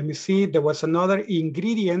 Let me see, there was another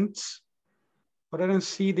ingredients, but I don't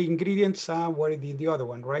see the ingredients. Where is the other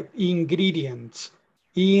one, right? Ingredients,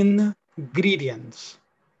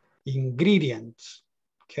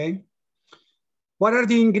 okay? What are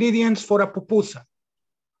the ingredients for a pupusa?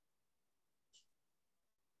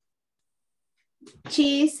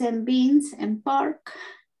 Cheese and beans and pork.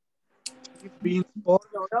 Beans, pork.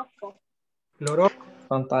 Loroco.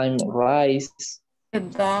 Sometimes rice.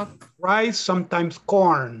 Rice, sometimes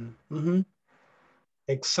corn.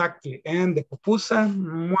 Exactly. And the pupusa,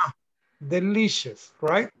 mwah, delicious,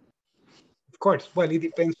 right? Of course, well, it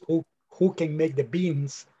depends who can make the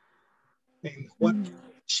beans and what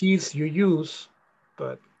cheese you use,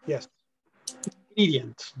 but yes.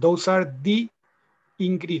 Ingredients, those are the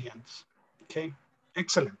ingredients, okay?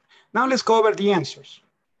 Excellent. Now let's go over the answers.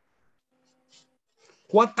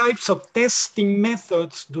 What types of testing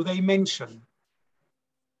methods do they mention?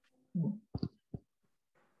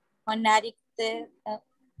 Monadic test,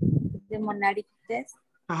 the monadic test.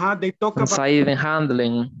 They talk about citing and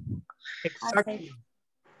handling. Exactly.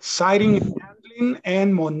 Citing and handling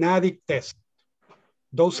and monadic test.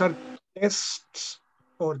 Those are tests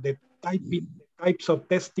or the types of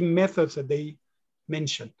testing methods that they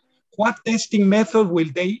mentioned. What testing method will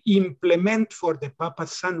they implement for the Papa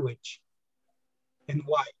sandwich and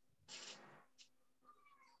why?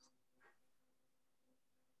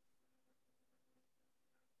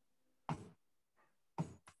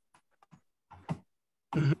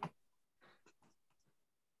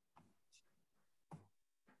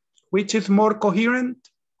 Which is more coherent?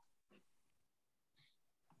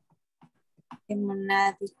 The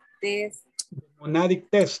monadic test. The monadic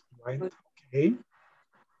test, right? Okay.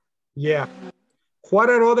 Yeah. What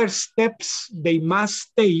are other steps they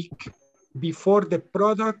must take before the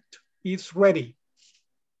product is ready?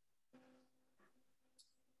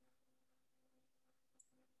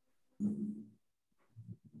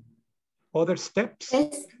 Other steps?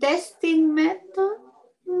 Testing method.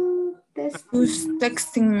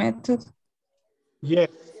 Texting method. Yes.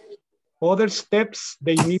 Other steps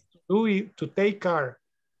they need to do to take are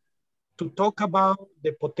to talk about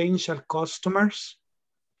the potential customers,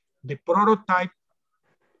 the prototype,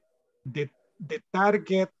 the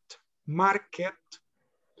target market,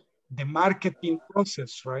 the marketing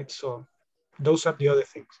process, right? So those are the other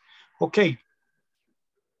things. Okay.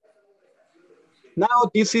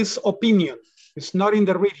 Now this is opinion. It's not in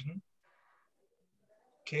the reading.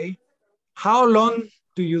 Okay. How long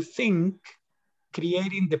do you think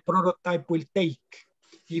creating the prototype will take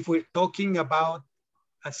if we're talking about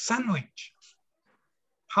a sandwich?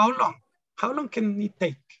 How long? How long can it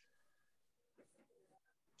take?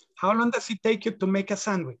 How long does it take you to make a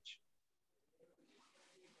sandwich?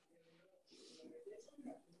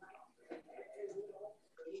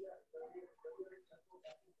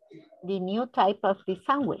 The new type of the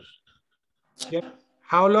sandwich. Yeah.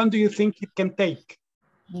 How long do you think it can take?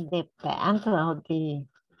 Depends on the...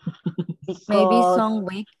 Maybe some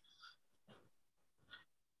week.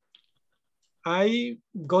 I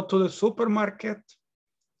go to the supermarket,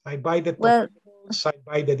 I buy the Well, tomatoes, I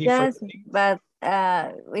buy the different things. But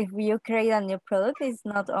if you create a new product, it's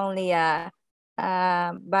not only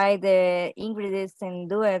buy the ingredients and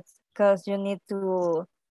do it, because you need to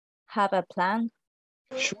have a plan.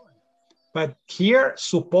 Sure. But here,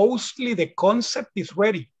 supposedly the concept is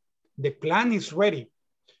ready. The plan is ready.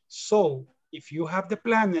 So if you have the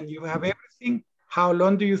plan and you have everything, how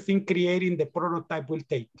long do you think creating the prototype will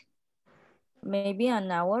take? Maybe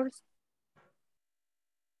an hour.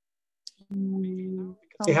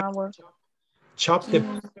 They have to chop the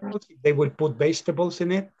vegetables. They will put vegetables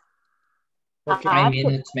in it. Okay. 5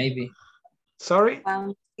 minutes, maybe. Sorry?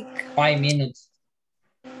 5 minutes.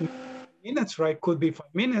 Minutes, right? Could be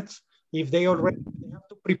 5 minutes. If they already have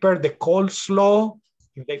to prepare the coleslaw,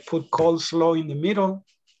 if they put coleslaw in the middle.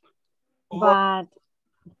 But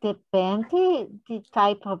depends the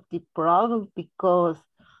type of the product, because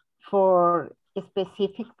for a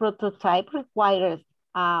specific prototype requires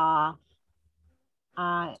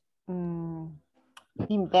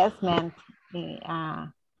investment,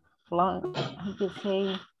 long, how do you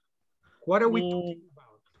say? What are we talking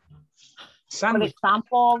about? Sandwich. For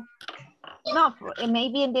example, no,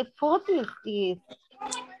 maybe in the food is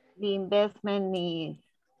the investment is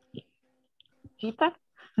cheaper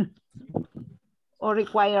or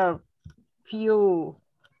require few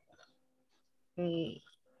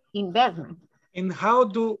investment. And how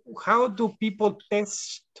do people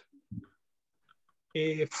test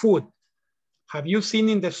food? Have you seen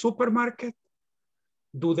in the supermarket?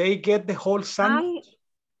 Do they get the whole sandwich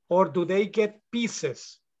or do they get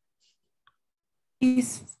pieces?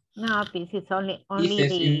 Pieces. No, pieces only Pieces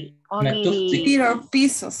the little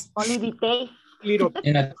pieces. Only the taste. Little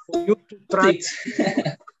for you to try.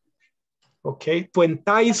 Okay, to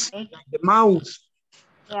entice like the mouse.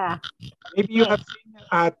 Yeah. Maybe you have seen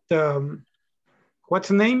at what's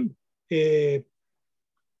the name?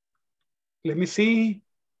 Let me see.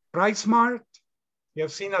 Price Mart. You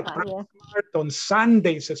have seen at Price Mart on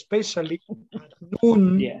Sundays, especially at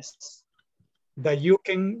noon. Yes. That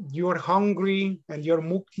you're hungry and you're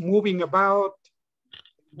moving about.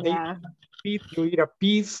 Yeah. You eat a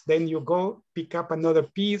piece, then you go pick up another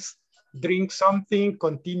piece, drink something,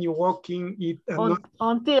 continue walking, eat another.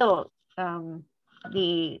 Until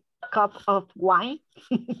the cup of wine.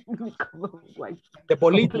 The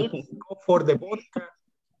politics go for the vodka,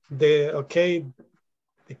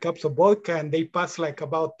 the cups of vodka, and they pass like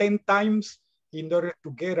about 10 times in order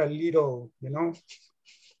to get a little,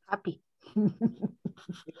 happy.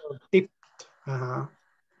 Tip.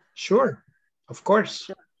 Sure, of course.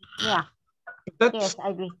 Sure. Yeah. Yes, I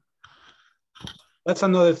agree. That's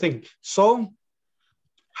another thing. So,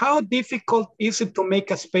 how difficult is it to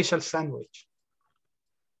make a special sandwich?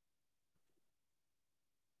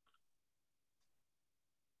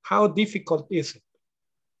 How difficult is it?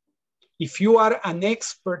 If you are an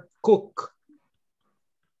expert cook,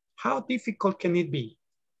 how difficult can it be?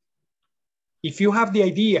 If you have the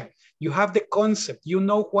idea, you have the concept, you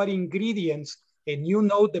know what ingredients, and you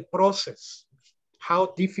know the process,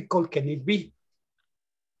 how difficult can it be?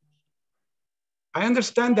 I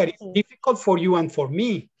understand that it's difficult for you and for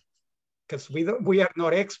me, because we are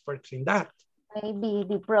not experts in that. Maybe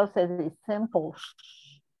the process is simple.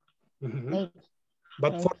 Mm-hmm.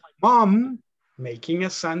 But for my mom, making a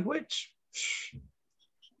sandwich,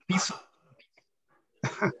 piece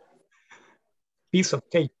of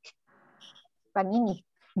cake. Panini.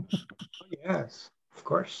 Yes, of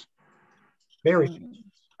course. Very delicious.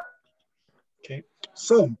 Okay,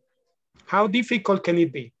 so how difficult can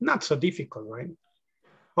it be? Not so difficult, right?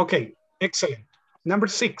 Okay, excellent. Number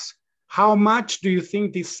 6, how much do you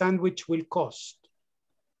think this sandwich will cost?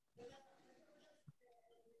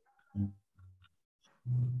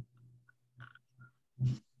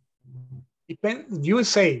 You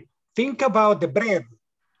say, think about the bread,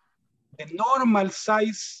 the normal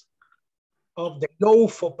size of the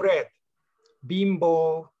loaf of bread,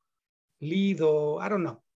 Bimbo, Lido, I don't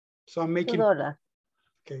know. So I'm making. $2.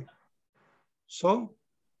 Okay. So?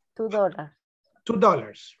 $2.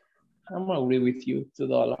 $2. I'm agree with you,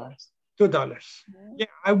 $2. $2. Yeah,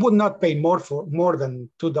 I would not pay more than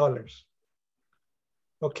 $2.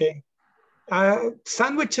 Okay.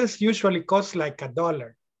 Sandwiches usually cost like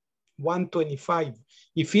 $1, $1.25.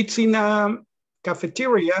 If it's in a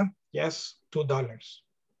cafeteria, yes, $2.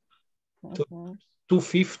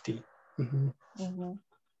 $2.50. Mm-hmm.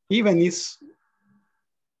 Even is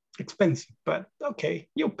expensive, but okay,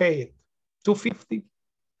 you pay it. $2.50.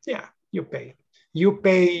 Yeah, you pay it. You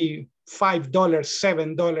pay $5,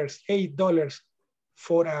 $7, $8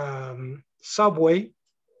 for a Subway,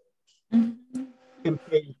 and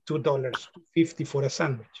pay $2, $2.50 for a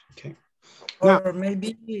sandwich. Okay. Or now,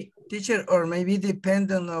 maybe, teacher, or maybe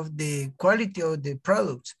depending of the quality of the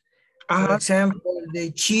product. For example,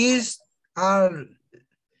 the cheese are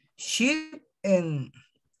cheap and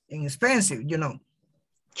expensive, you know.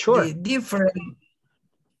 Sure. The different.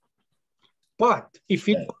 But if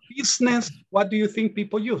it's a business, what do you think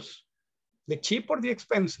people use? The cheap or the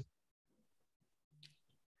expensive?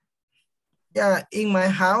 Yeah, in my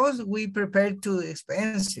house, we prepare too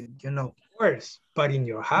expensive, you know. Of course, but in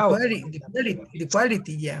your house. The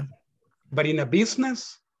quality, yeah. But in a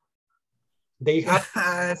business, they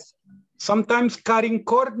have, sometimes cutting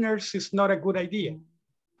corners is not a good idea.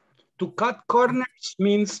 To cut corners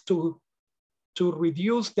means to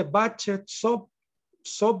reduce the budget so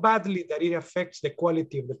badly that it affects the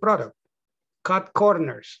quality of the product. Cut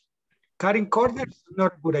corners. Cutting corners is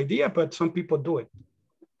not a good idea, but some people do it.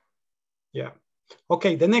 Yeah.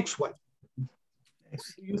 Okay, the next one.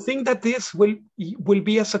 Do you think that this will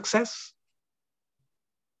be a success?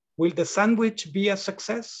 Will the sandwich be a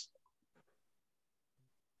success?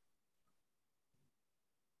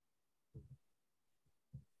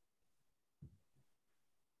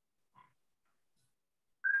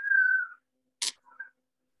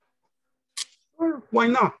 Or why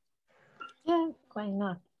not? Yeah, why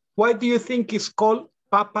not? Why do you think it's called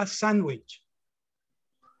Papa sandwich?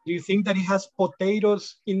 Do you think that it has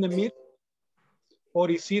potatoes in the middle? Or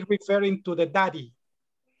is he referring to the daddy?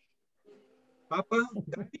 Papa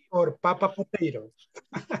daddy or Papa potato?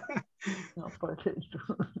 No, potato.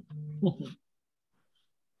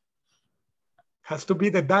 Has to be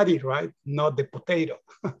the daddy, right? Not the potato.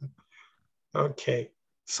 Okay.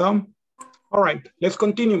 So, all right, let's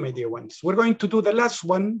continue, my dear ones. We're going to do the last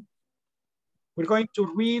one. We're going to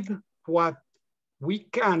read what we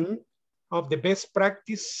can of the best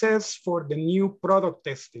practices for the new product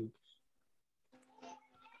testing.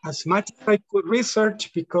 As much as I could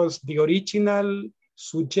research, because the original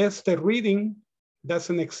suggested reading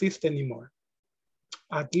doesn't exist anymore.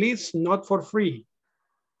 At least not for free.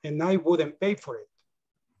 And I wouldn't pay for it.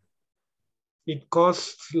 It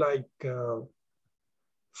costs like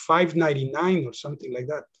 $5.99 or something like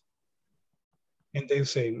that. And they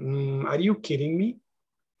say, are you kidding me?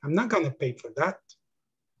 I'm not gonna pay for that.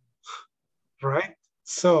 Right?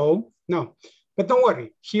 So, no, but don't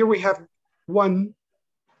worry. Here we have one.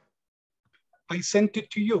 I sent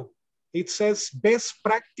it to you. It says best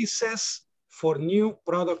practices for new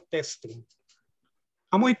product testing.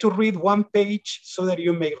 I'm going to read one page so that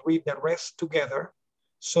you may read the rest together.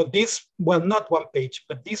 So this, well, not one page,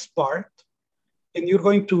 but this part, and you're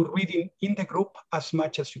going to read in the group as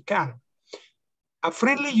much as you can. A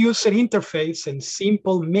friendly user interface and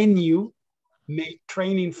simple menu make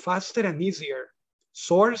training faster and easier.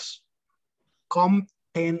 Source,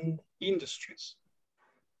 Com10 Industries.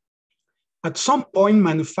 At some point,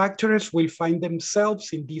 manufacturers will find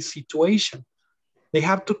themselves in this situation. They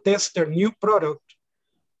have to test their new product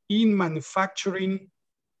in manufacturing.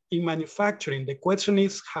 The question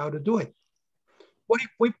is how to do it. What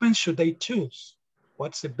equipment should they choose?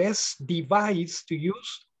 What's the best device to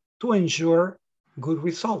use to ensure good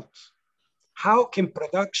results? How can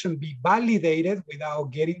production be validated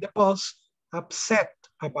without getting the boss upset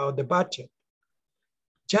about the budget?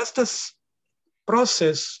 Just as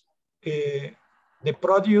process, the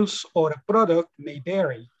produce or a product may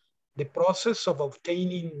vary, the process of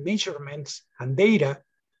obtaining measurements and data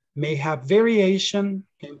may have variation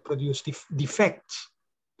and produce defects.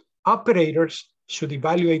 Operators should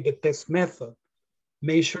evaluate the test method,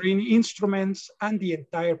 measuring instruments, and the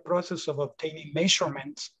entire process of obtaining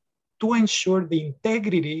measurements to ensure the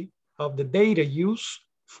integrity of the data used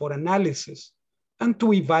for analysis and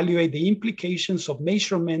to evaluate the implications of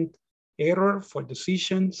measurement error for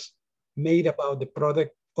decisions made about the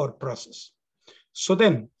product or process. So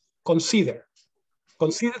then, consider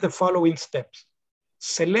the following steps.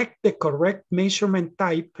 Select the correct measurement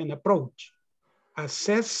type and approach.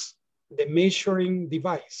 Assess the measuring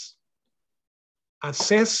device.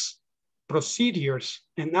 Assess procedures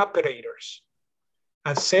and operators.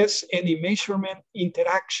 Assess any measurement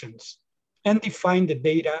interactions and define the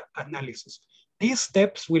data analysis. These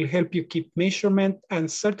steps will help you keep measurement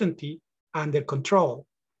uncertainty under control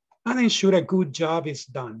and ensure a good job is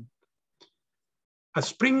done. A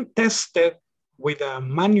spring tested with a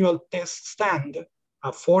manual test stand,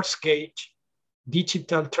 a force gauge,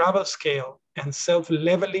 digital travel scale, and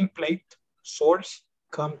self-leveling plate, source,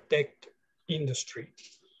 contact industry.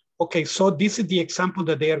 Okay, so this is the example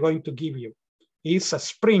that they are going to give you. It's a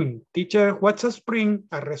spring. Teacher, what's a spring?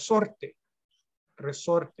 A resorte.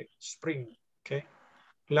 Resorte, spring, okay?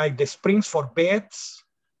 Like the springs for beds,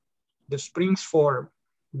 the springs for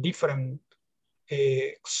different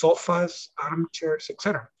sofas, armchairs,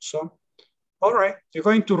 etc. So, all right, you're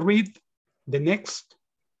going to read the next.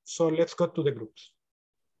 So let's go to the groups.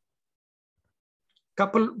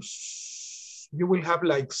 You will have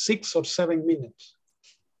like 6 or 7 minutes.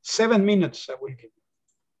 7 minutes I will give you.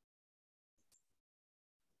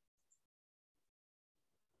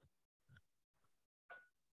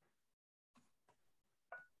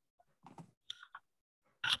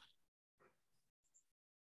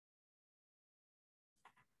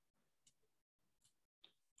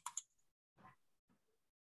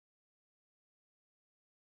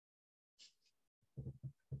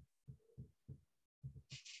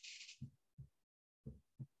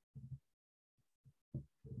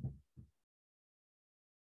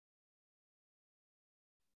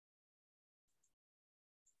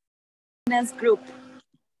 Karina's group.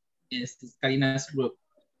 Yes, it's Karina's group.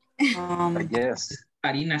 Yes.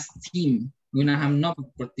 Karina's team. We don't have no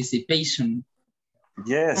participation.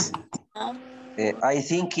 Yes. I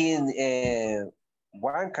think in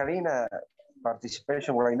one Karina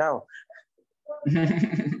participation right now.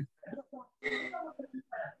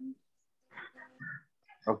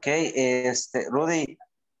 Okay, Rudy,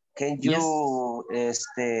 can you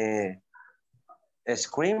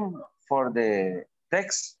scream for the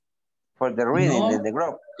text for the reading in the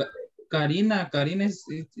group? Karina is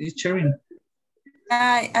sharing.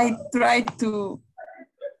 I tried to.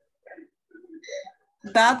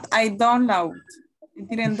 That I download. I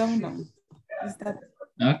didn't download. Is that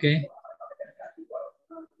okay?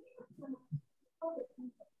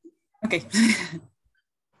 Okay.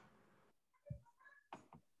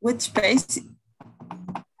 Which page?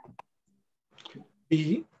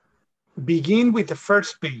 Begin with the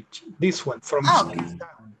first page. This one from down.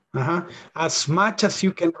 As much as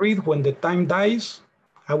you can read. When the time dies,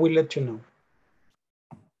 I will let you know.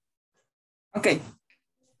 Okay.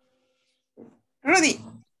 Rudy.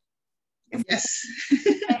 Yes.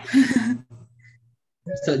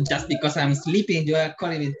 So just because I'm sleeping, you are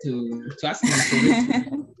calling me to ask me to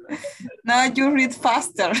read. No, you read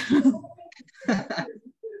faster.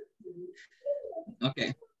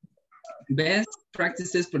 Okay. Best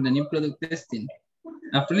practices for the new product testing.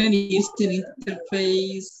 A friendly user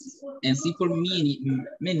interface and simple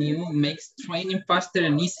menu makes training faster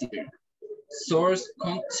and easier. Source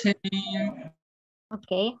content.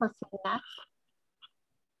 Okay,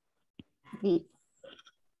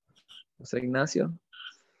 José Ignacio.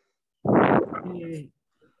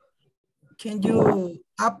 Can you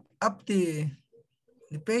up the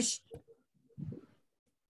page?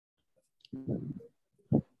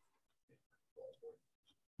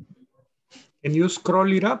 Can you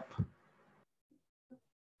scroll it up?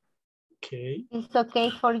 Okay. It's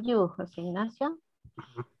okay for you, José Ignacio.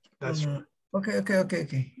 That's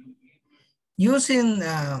Okay. Using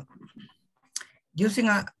using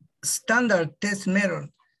a standard test method,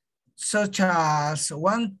 such as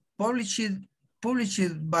one published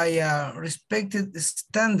by a respected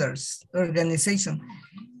standards organization,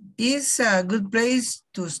 is a good place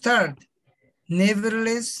to start.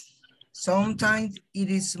 Nevertheless, sometimes it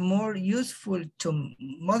is more useful to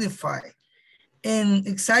modify an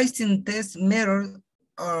existing test method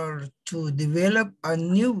or to develop a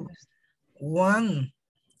new one.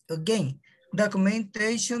 Again,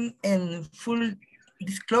 documentation and full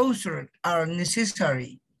disclosure are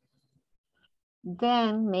necessary.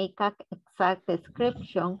 Then make an exact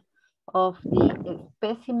description of the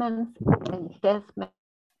specimens and test methods.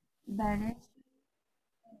 Various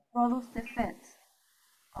product defects.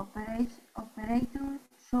 Operator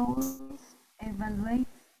shows, evaluates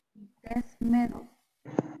the test method,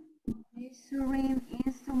 measuring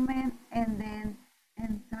instrument, and then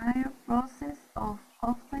entire process of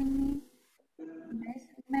obtaining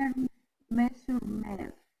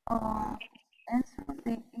measurement or answer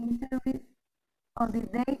the interview or the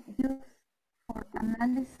data used for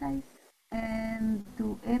analysis and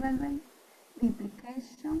to evaluate the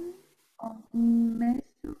implication of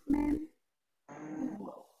measurement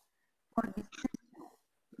for decision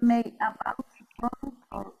made about the product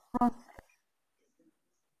or process.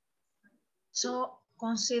 So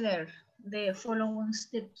consider the following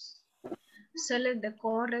steps. Select the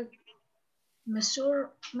correct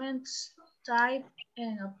measurements type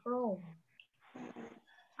and approve.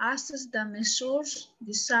 Assess the measures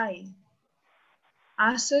design.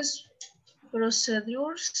 Assess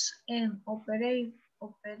procedures and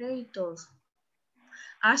operators.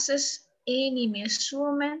 Assess any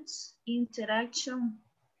measurements interaction.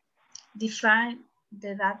 Define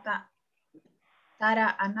the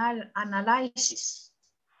data analysis.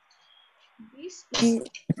 This is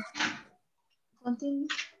continue.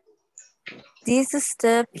 These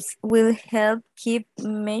steps will help keep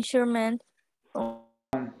measurement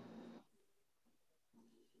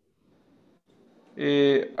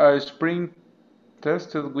A spring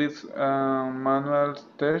tested with manual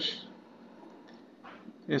test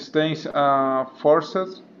stains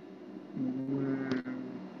forces,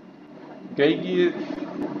 gauge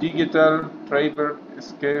digital driver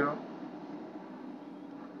scale,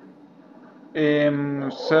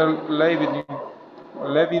 cell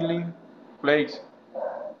labeling place.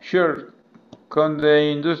 Sure, con the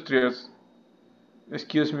industrias.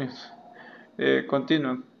 Excuse me.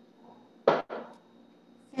 Continue.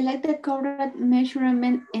 Select the correct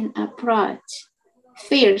measurement and approach.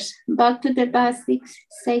 First, back to the basics,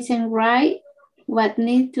 say and write what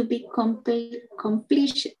needs to be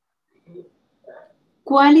completed.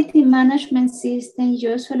 Quality management systems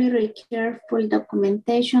usually require full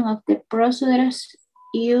documentation of the procedures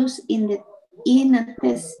used in a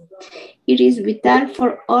test. It is vital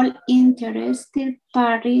for all interested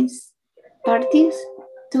parties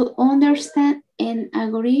to understand and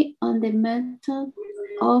agree on the method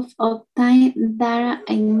of obtaining data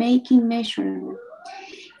and making measurements.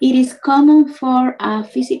 It is common for a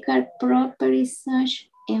physical property such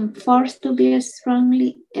and forced to be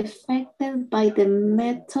strongly affected by the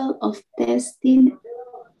method of testing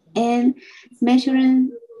and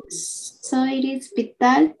measuring, so it is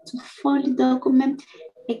vital to fully document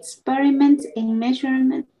experiments and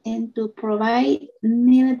measurement and to provide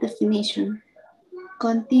needed definition.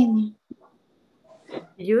 Continue.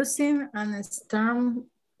 Using an STARM,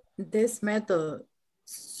 this method,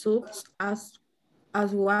 such as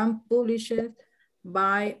one published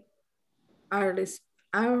by our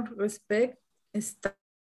respect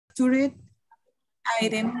Structured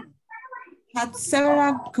item had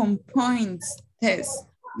several components. Test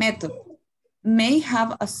method may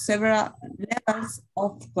have several levels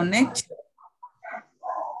of connection.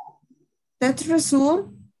 That result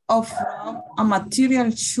of how a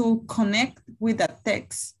material should connect with a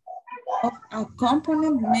text of a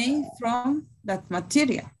component made from that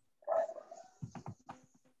material.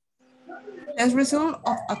 The result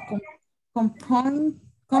of a component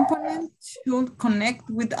should connect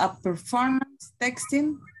with a performance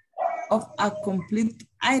texting of a complete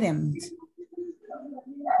item.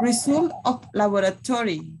 Result of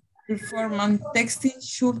laboratory performance texting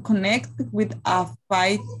should connect with a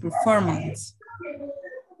fight performance.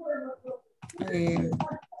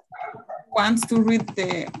 Wants to read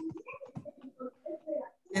the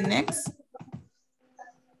next?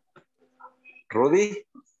 Rudy?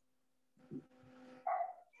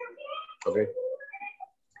 Okay.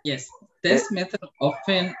 Yes, test methods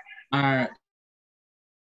often are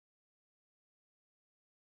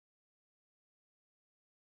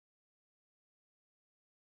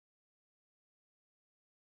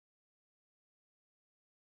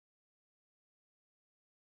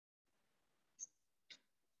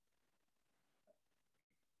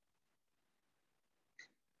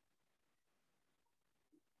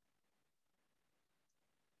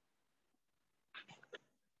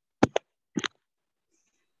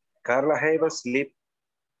Carla have a sleep.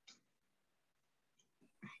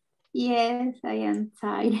 Yes, I am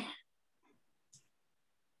tired.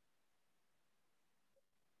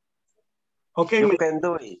 Okay, You can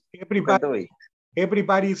do it. everybody, You can do it.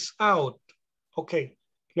 everybody's out. Okay,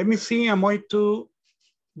 let me see. I'm going to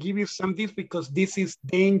give you some tips because this is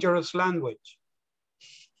dangerous language.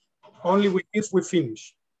 Only with this we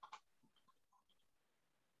finish.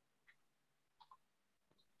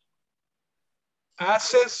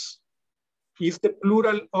 Asses is the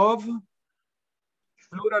plural of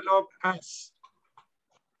as.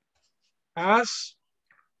 As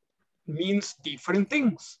means different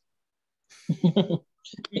things.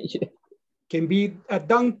 Can be a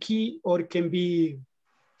donkey or can be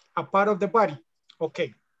a part of the body.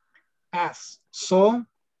 Okay, as. So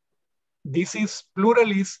this is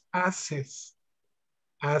plural is asses.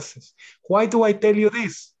 Asses. Why do I tell you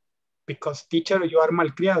this? Because teacher, you are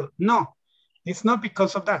malcriado. No, it's not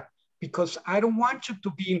because of that. Because I don't want you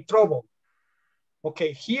to be in trouble.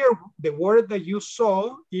 Okay, here the word that you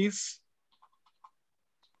saw is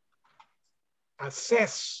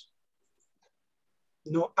assess.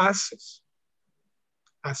 No asses.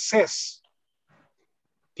 Assess.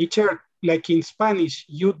 Teacher, like in Spanish,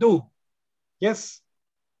 you do. Yes.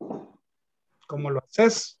 Como lo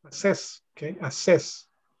assess, assess. Okay, assess.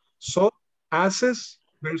 So, assess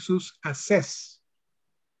versus assess.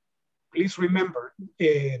 Please remember,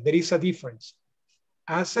 there is a difference.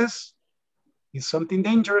 Assess is something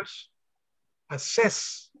dangerous.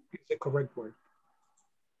 Assess is the correct word.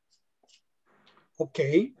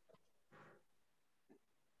 Okay.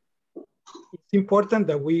 It's important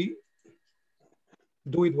that we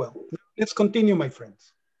do it well. Let's continue, my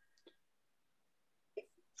friends.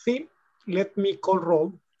 See, let me call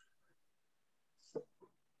roll.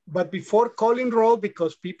 But before calling roll,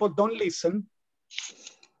 because people don't listen,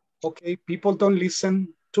 okay, people don't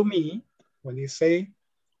listen to me when they say,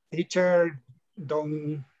 teacher,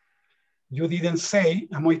 you didn't say,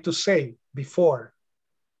 I'm going to say before.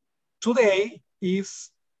 Today is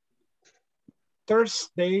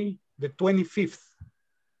Thursday, the 25th.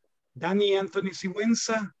 Danny Anthony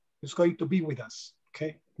Sigüenza is going to be with us,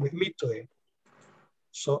 okay, with me today.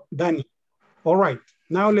 So, Danny, all right,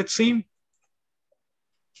 now let's see.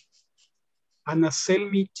 Ana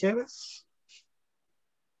Selmi Chévez.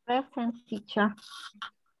 Present, teacher.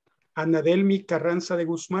 Ana Delmi Carranza de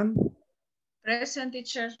Guzmán. Present,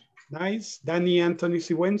 teacher. Nice. Danny Anthony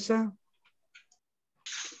Sigüenza.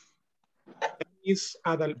 Is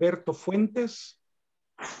Adalberto Fuentes.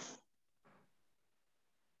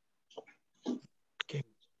 Okay.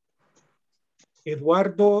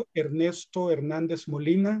 Eduardo Ernesto Hernández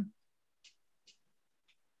Molina.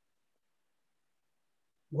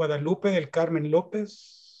 Guadalupe del Carmen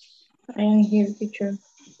López. I am here, teacher.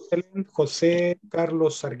 José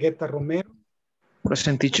Carlos Argueta Romero.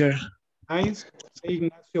 Present, teacher. Nice. José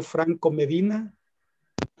Ignacio Franco Medina.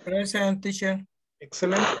 Present, teacher.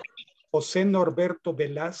 Excellent. José Norberto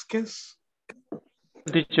Velázquez.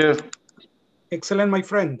 Teacher. Excellent, my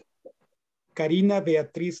friend. Karina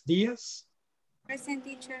Beatriz Díaz. Present,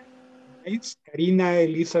 teacher. Nice. Karina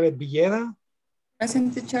Elizabeth Villeda.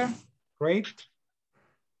 Present, teacher. Great.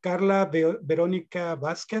 Carla Verónica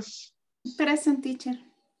Vázquez. Present, teacher.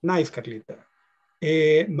 Nice, Carlita.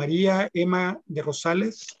 María Emma de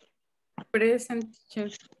Rosales. Present, teacher.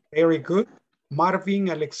 Very good. Marvin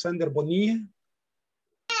Alexander Bonilla.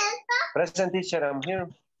 Present, teacher, I'm here.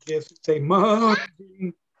 Yes, say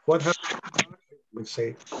Marvin. What happened? We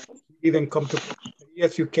say he didn't come to.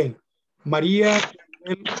 Yes, you can. María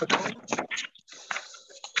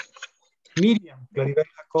Miriam Claribel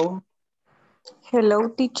Jacobo. Hello,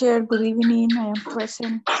 teacher. Good evening. I am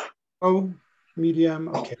present. Oh, Miriam.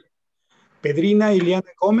 Okay. Pedrina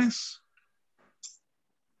Ileana Gómez.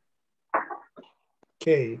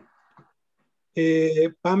 Okay.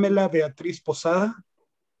 Pamela Beatriz Posada.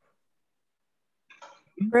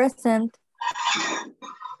 Present.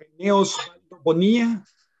 René Osvaldo Bonilla.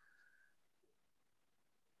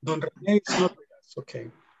 Don René is not with us.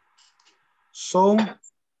 Okay. So,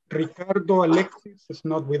 Ricardo Alexis is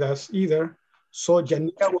not with us either. So,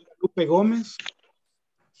 Yanira Guadalupe Gómez.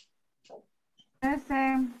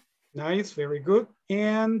 Present. Nice, very good.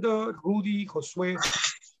 And Rudy Josué,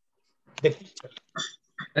 the teacher.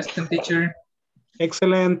 Present, teacher.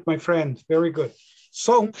 Excellent, my friend. Very good.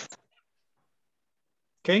 So,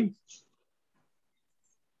 okay.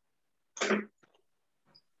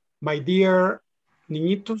 My dear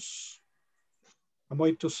niñitos, I'm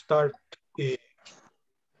going to start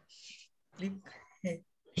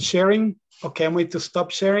sharing. Okay, I'm going to stop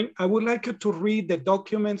sharing. I would like you to read the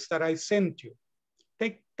documents that I sent you.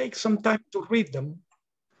 Take some time to read them.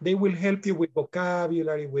 They will help you with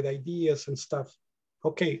vocabulary, with ideas and stuff.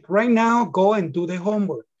 Okay, right now, go and do the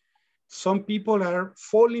homework. Some people are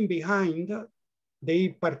falling behind. They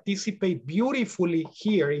participate beautifully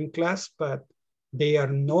here in class, but they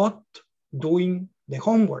are not doing the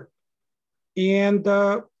homework. And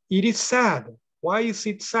it is sad. Why is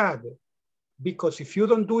it sad? Because if you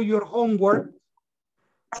don't do your homework,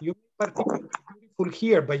 you participate beautiful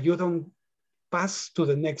here, but you don't pass to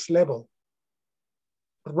the next level.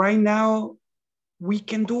 Right now, we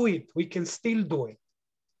can do it. We can still do it.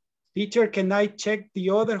 Teacher, can I check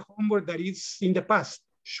the other homework that is in the past?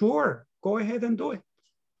 Sure, go ahead and do it.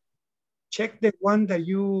 Check the one that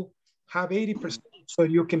you have 80% so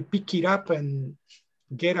you can pick it up and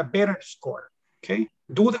get a better score, okay?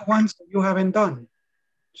 Do the ones that you haven't done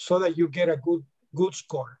so that you get a good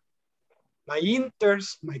score. My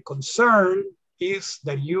interest, my concern is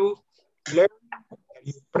that you learn, that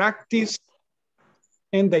you practice,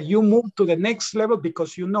 and that you move to the next level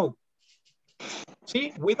because you know.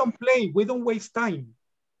 See, we don't play, we don't waste time.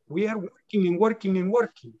 We are working and working and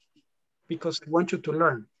working because I want you to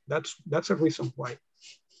learn. That's a reason why.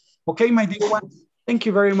 Okay, my dear ones, thank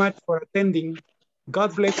you very much for attending.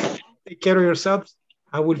 God bless you. Take care of yourselves.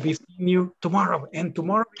 I will be seeing you tomorrow. And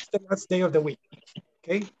tomorrow is the last day of the week.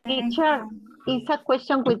 Okay? Teacher, it's a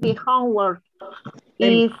question with the homework.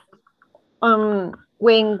 Is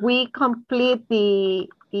when we complete the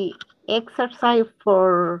exercise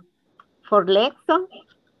for lesson,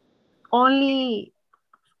 only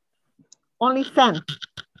send.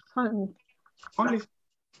 Only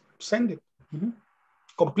send it.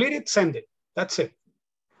 Complete it, send it. That's it.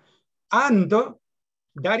 And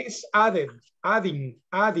that is adding. Okay?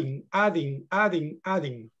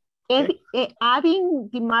 Adding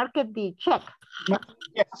the market, the check.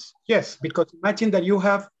 Yes, because imagine that you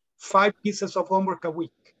have 5 pieces of homework a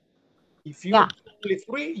week. If you do only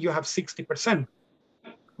 3, you have 60%.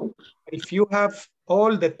 If you have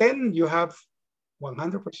all the 10, you have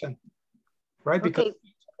 100%, right? Because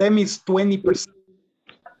each of them is 20%.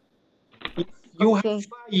 If you have 5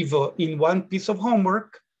 in one piece of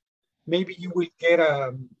homework, maybe you will get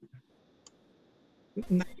a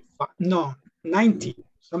 90,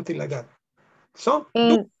 something like that. So,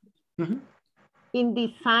 in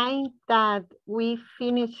the sign that we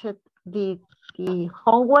finished the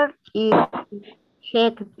homework is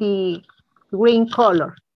check the green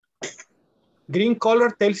color. Green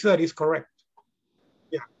color tells you that it's correct.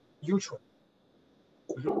 Yeah, usually.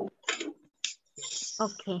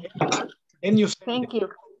 Okay. And you thank you.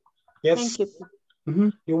 Yes. Thank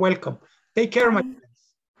you. You're welcome. Take care, my friends.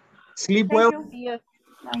 Sleep well. See you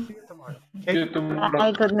tomorrow. Okay?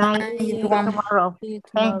 Bye, good night. See you tomorrow.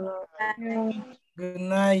 Thanks. Good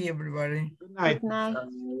night, everybody. Good night. Good night.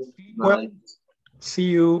 Sleep well. See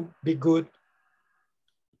you. Be good.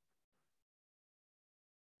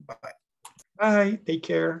 Bye. Bye. Take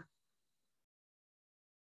care.